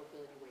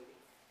probability weighting.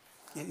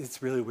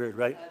 It's really weird,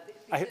 right?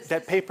 Because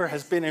That paper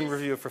has been in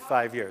review for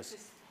 5 years.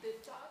 The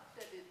thought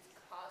that it's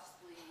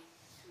costly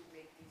to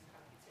make these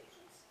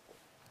computations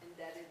and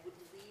that it would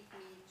lead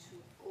me to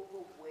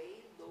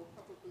overweigh low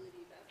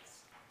probability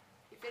events.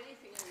 If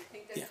anything, I would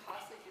think that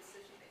costly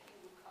decision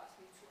making would cost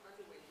me to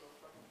underweight low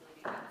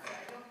probability events. So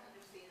I don't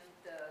understand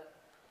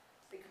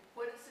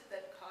what is it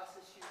that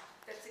causes you?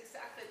 That's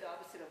exactly the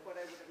opposite of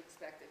what I would have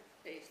expected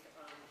based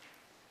on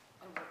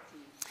what you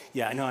told me.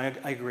 Yeah, no,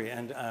 I agree.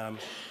 And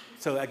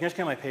so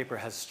Agnieszka, my paper,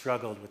 has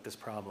struggled with this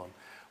problem,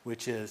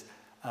 which is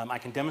I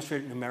can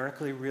demonstrate it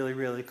numerically really,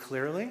 really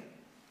clearly,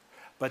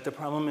 but the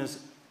problem is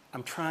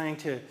I'm trying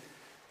to,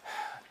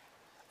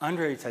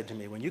 Andre said to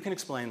me, when you can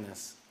explain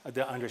this,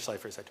 Andre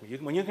Schleifer said to me,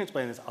 when you can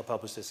explain this, I'll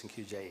publish this in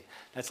QJE.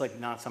 That's like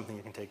not something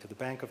you can take to the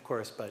bank, of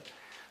course, but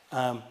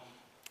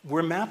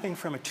we're mapping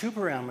from a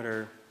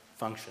 2-parameter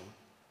function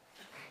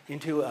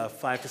into a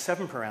 5 to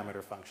 7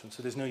 parameter function,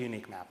 so there's no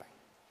unique mapping.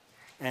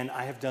 And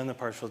I have done the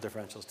partial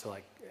differentials to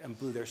and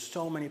blue. There's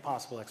so many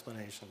possible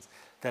explanations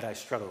that I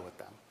struggle with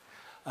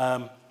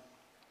them.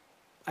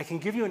 I can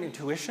give you an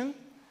intuition,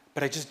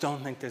 but I just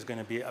don't think there's going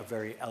to be a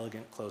very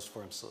elegant closed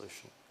form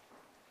solution.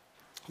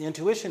 The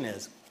intuition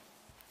is,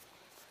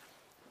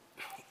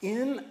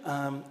 in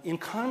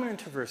Kahneman and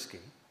Tversky,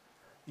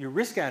 your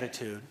risk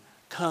attitude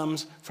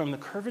comes from the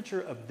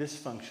curvature of this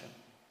function.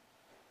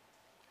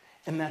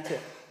 And that's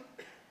it.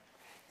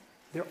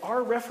 There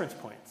are reference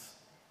points,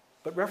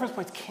 but reference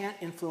points can't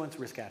influence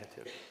risk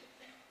attitude.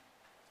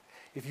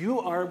 If you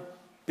are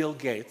Bill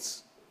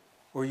Gates,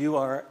 or you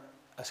are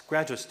a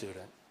graduate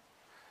student,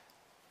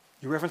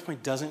 your reference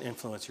point doesn't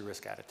influence your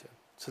risk attitude.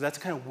 So that's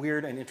a kind of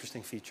weird and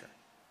interesting feature.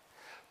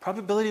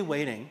 Probability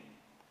weighting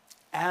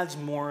adds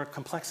more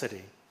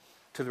complexity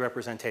to the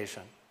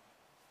representation.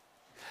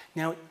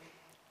 Now,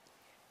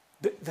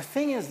 the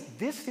thing is,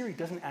 this theory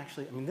doesn't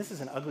actually, this is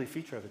an ugly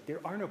feature of it.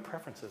 There are no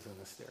preferences in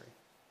this theory.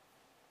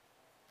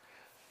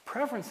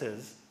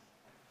 Preferences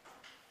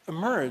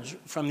emerge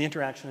from the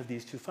interaction of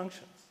these two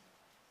functions.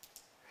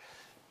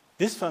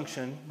 This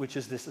function, which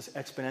is this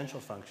exponential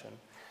function,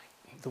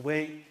 the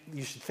way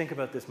you should think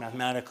about this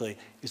mathematically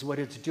is what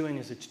it's doing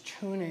is it's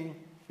tuning.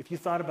 If you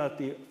thought about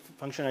the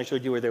function I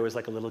showed you where there was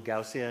like a little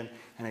Gaussian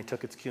and I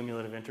took its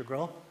cumulative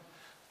integral,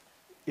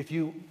 if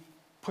you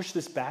push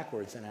this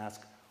backwards and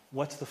ask,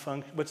 what's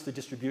the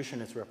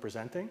distribution it's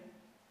representing?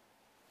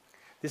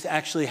 This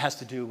actually has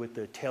to do with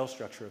the tail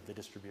structure of the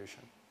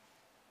distribution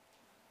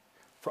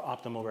for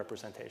optimal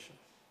representation.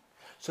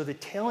 So the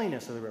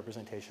tailiness of the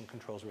representation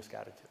controls risk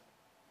attitude.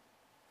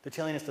 The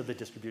tailiness of the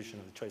distribution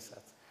of the choice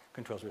sets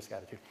controls risk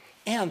attitude.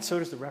 And so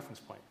does the reference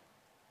point.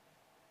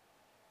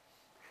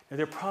 Now,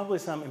 there are probably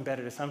some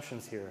embedded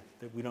assumptions here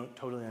that we don't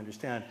totally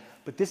understand,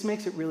 but this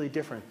makes it really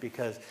different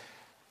because,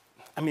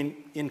 I mean,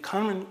 in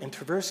Kahneman and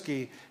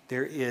Tversky,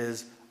 there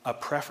is a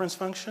preference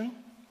function,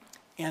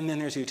 and then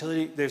there's a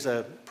utility, there's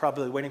a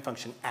probability weighting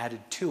function added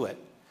to it,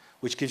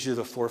 which gives you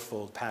the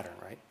fourfold pattern,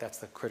 right? That's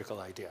the critical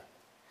idea.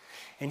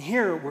 And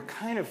here, we're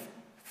kind of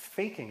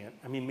faking it.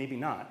 I mean, maybe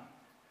not.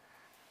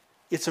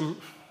 It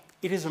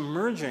is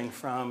emerging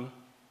from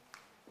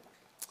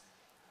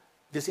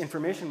this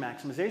information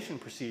maximization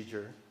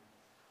procedure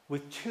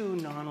with two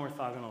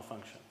non-orthogonal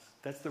functions.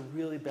 That's the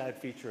really bad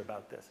feature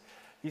about this.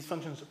 These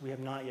functions, we have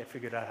not yet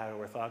figured out how to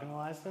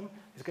orthogonalize them.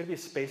 There's going to be a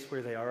space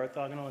where they are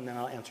orthogonal, and then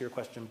I'll answer your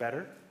question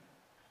better.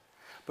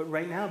 But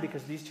right now,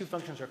 because these two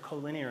functions are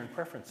collinear in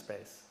preference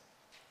space,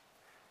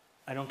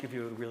 I don't give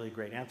you a really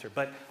great answer.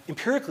 But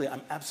empirically,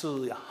 I'm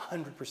absolutely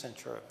 100%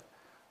 sure of it.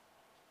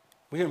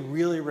 We can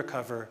really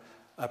recover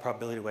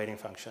probability weighting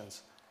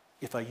functions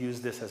if I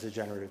use this as a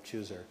generative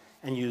chooser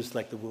and use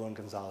like the Wu and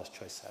Gonzalez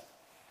choice set.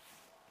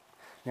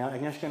 Now,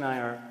 Agnieszka and I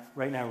are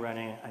right now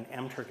running an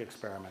MTurk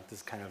experiment. This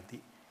is kind of the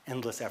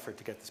endless effort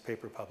to get this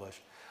paper published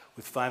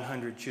with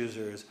 500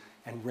 choosers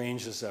and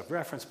ranges of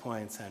reference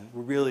points, and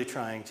we're really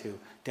trying to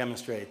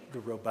demonstrate the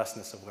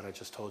robustness of what I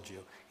just told you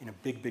in a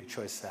big, big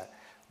choice set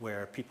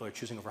where people are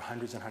choosing over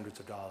hundreds and hundreds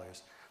of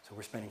dollars. So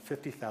we're spending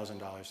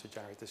 $50,000 to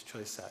generate this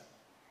choice set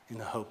in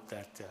the hope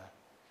that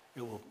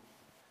it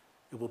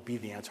will be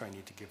the answer I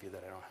need to give you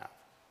that I don't have.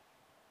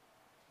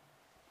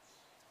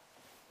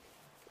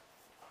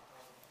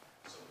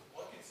 So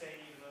one could say,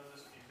 even though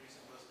this would be pretty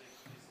simplistic,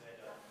 is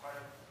that part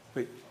of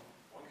Wait.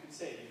 one could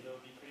say, even though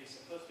it would be pretty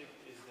simplistic,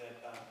 is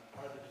that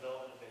part of the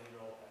development of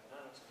behavioral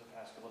economics over the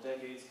past couple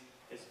decades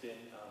has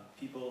been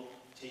people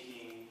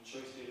taking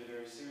choice data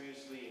very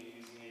seriously and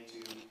using it to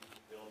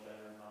build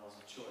better models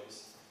of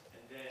choice.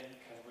 And then,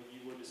 kind of what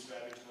you were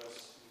describing to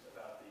us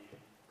about the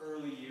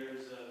early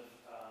years of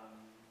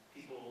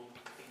people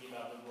thinking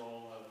about the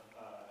role of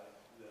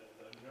the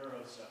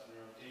neuro stuff,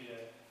 neuro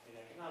data in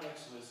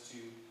economics, was to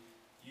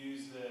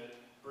use the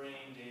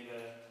brain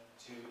data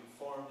to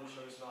inform the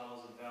choice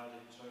models and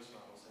validate the choice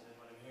models. And then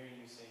what I'm hearing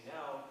you say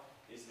now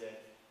is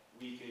that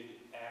we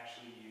could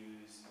actually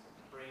use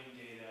brain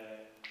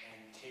data and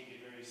take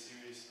it very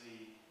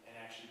seriously and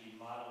actually be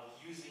modeled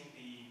using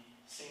the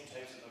same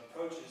types of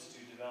approaches to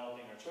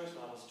developing our choice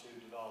models to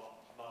develop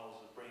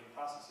models of brain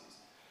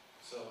processes.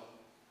 So,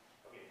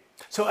 okay.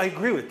 So I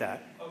agree with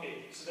that.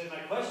 Okay, so then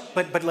my question...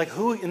 But like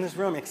who in this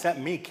room except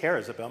me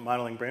cares about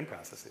modeling brain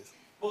processes?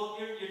 Well,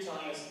 you're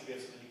telling us that we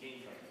have something to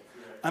gain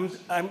from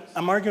it.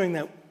 I'm arguing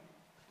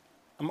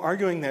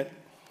that,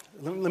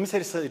 let me say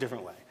it a slightly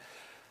different way.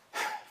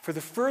 For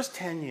the first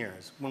 10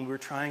 years, when we were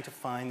trying to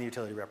find the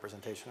utility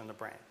representation in the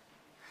brain,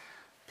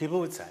 people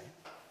would say,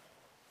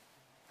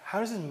 how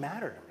does it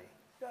matter to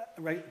me?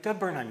 Right? Doug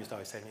Bernheim used to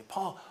always say to me,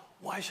 Paul,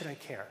 why should I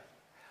care?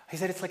 He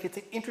said, it's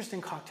an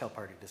interesting cocktail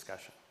party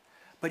discussion,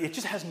 but it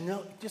just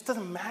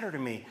doesn't matter to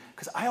me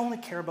because I only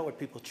care about what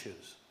people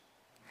choose.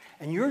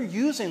 And you're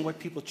using what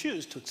people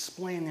choose to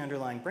explain the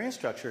underlying brain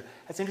structure.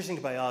 That's interesting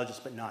to biologists,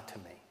 but not to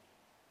me.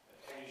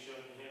 Have you shown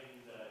him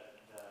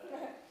the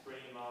brain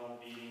model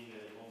beating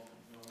the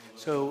normal?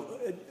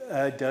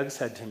 So Doug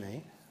said to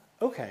me,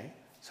 okay,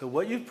 so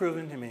what you've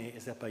proven to me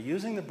is that by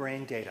using the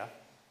brain data,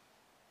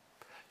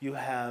 you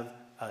have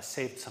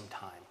saved some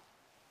time.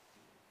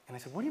 And I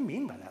said, what do you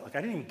mean by that? Like,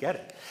 I didn't even get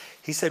it.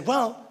 He said,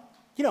 well,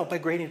 you know, by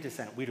gradient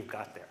descent, we'd have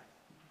got there.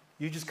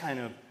 You just kind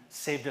of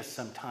saved us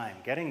some time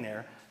getting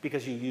there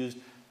because you used,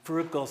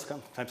 Farouk Gul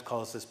sometimes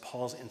calls this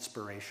Paul's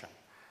inspiration,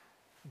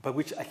 but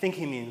which I think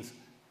he means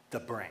the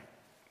brain.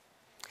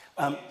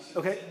 Okay.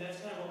 And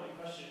that's kind of what my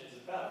question is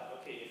about.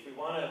 Okay, if we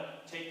want to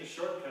take the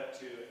shortcut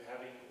to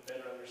having a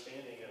better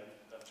understanding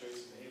of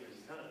choice and behavior as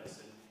economists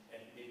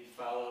and maybe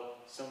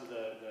follow some of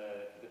the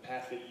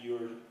path that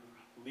you're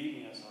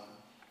leading us on,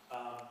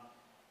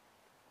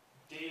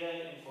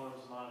 data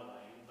informs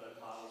modeling, but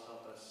models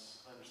help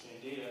us understand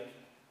data.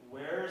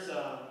 Where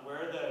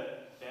are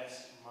the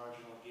best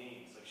marginal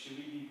gains? Like, should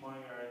we be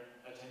pointing our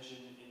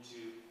attention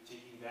into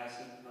taking vast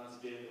amounts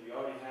of data that we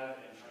already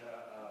have and trying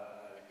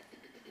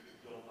to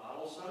build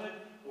models from it?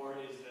 Or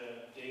is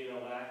the data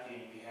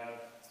lacking? We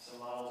have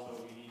some models, but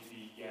we need to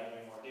be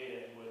gathering more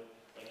data. And with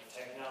like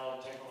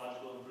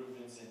technological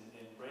improvements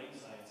in brain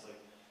science,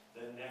 like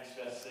the next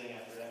best thing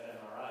after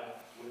fMRI,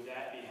 would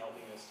that be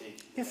helping us take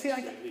the next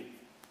great leap?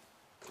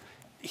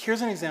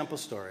 Here's an example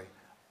story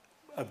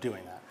of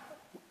doing that.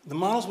 The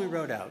models we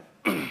wrote out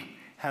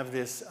have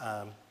this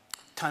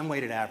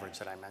time-weighted average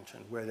that I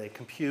mentioned, where they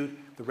compute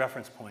the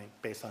reference point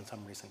based on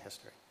some recent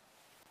history.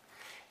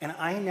 And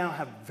I now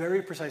have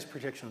very precise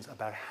predictions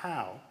about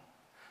how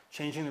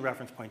changing the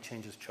reference point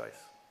changes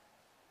choice.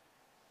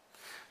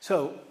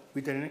 So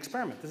we did an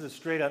experiment. This is a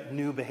straight up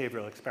new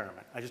behavioral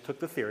experiment. I just took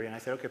the theory and I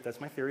said, okay, if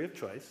that's my theory of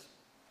choice,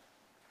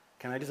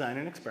 can I design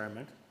an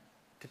experiment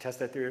to test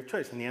that theory of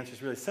choice? And the answer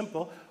is really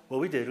simple.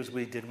 What we did was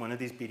we did one of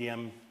these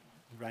BDM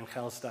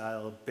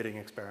Rangel-style bidding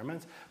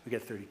experiments. We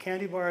get 30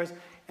 candy bars,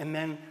 and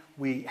then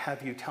we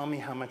have you tell me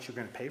how much you're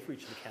going to pay for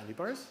each of the candy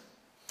bars.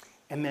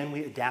 And then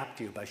we adapt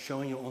you by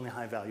showing you only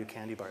high-value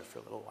candy bars for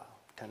a little while,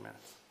 10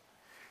 minutes.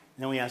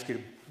 And then we ask you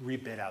to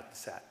rebid out the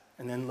set.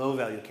 And then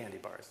low-value candy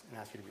bars, and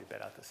ask you to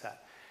rebid out the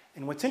set.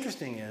 And what's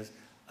interesting is,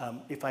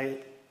 if I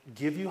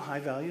give you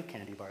high-value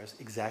candy bars,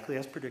 exactly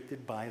as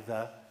predicted by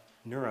the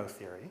neuro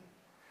theory,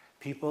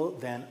 people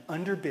then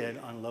underbid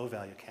on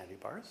low-value candy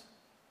bars.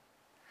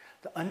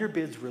 The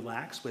underbids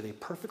relax with a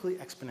perfectly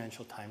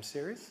exponential time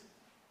series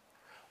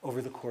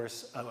over the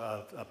course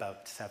of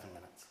about 7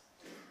 minutes.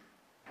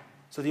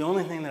 So the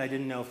only thing that I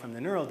didn't know from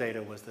the neural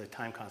data was the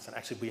time constant.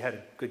 Actually, we had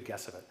a good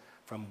guess of it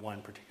from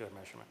one particular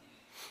measurement.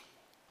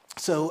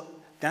 So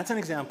that's an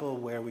example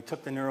where we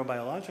took the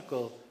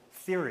neurobiological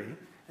theory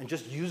and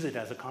just used it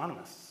as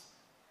economists.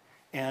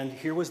 And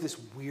here was this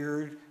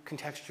weird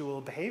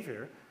contextual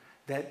behavior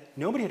that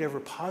nobody had ever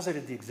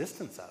posited the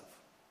existence of.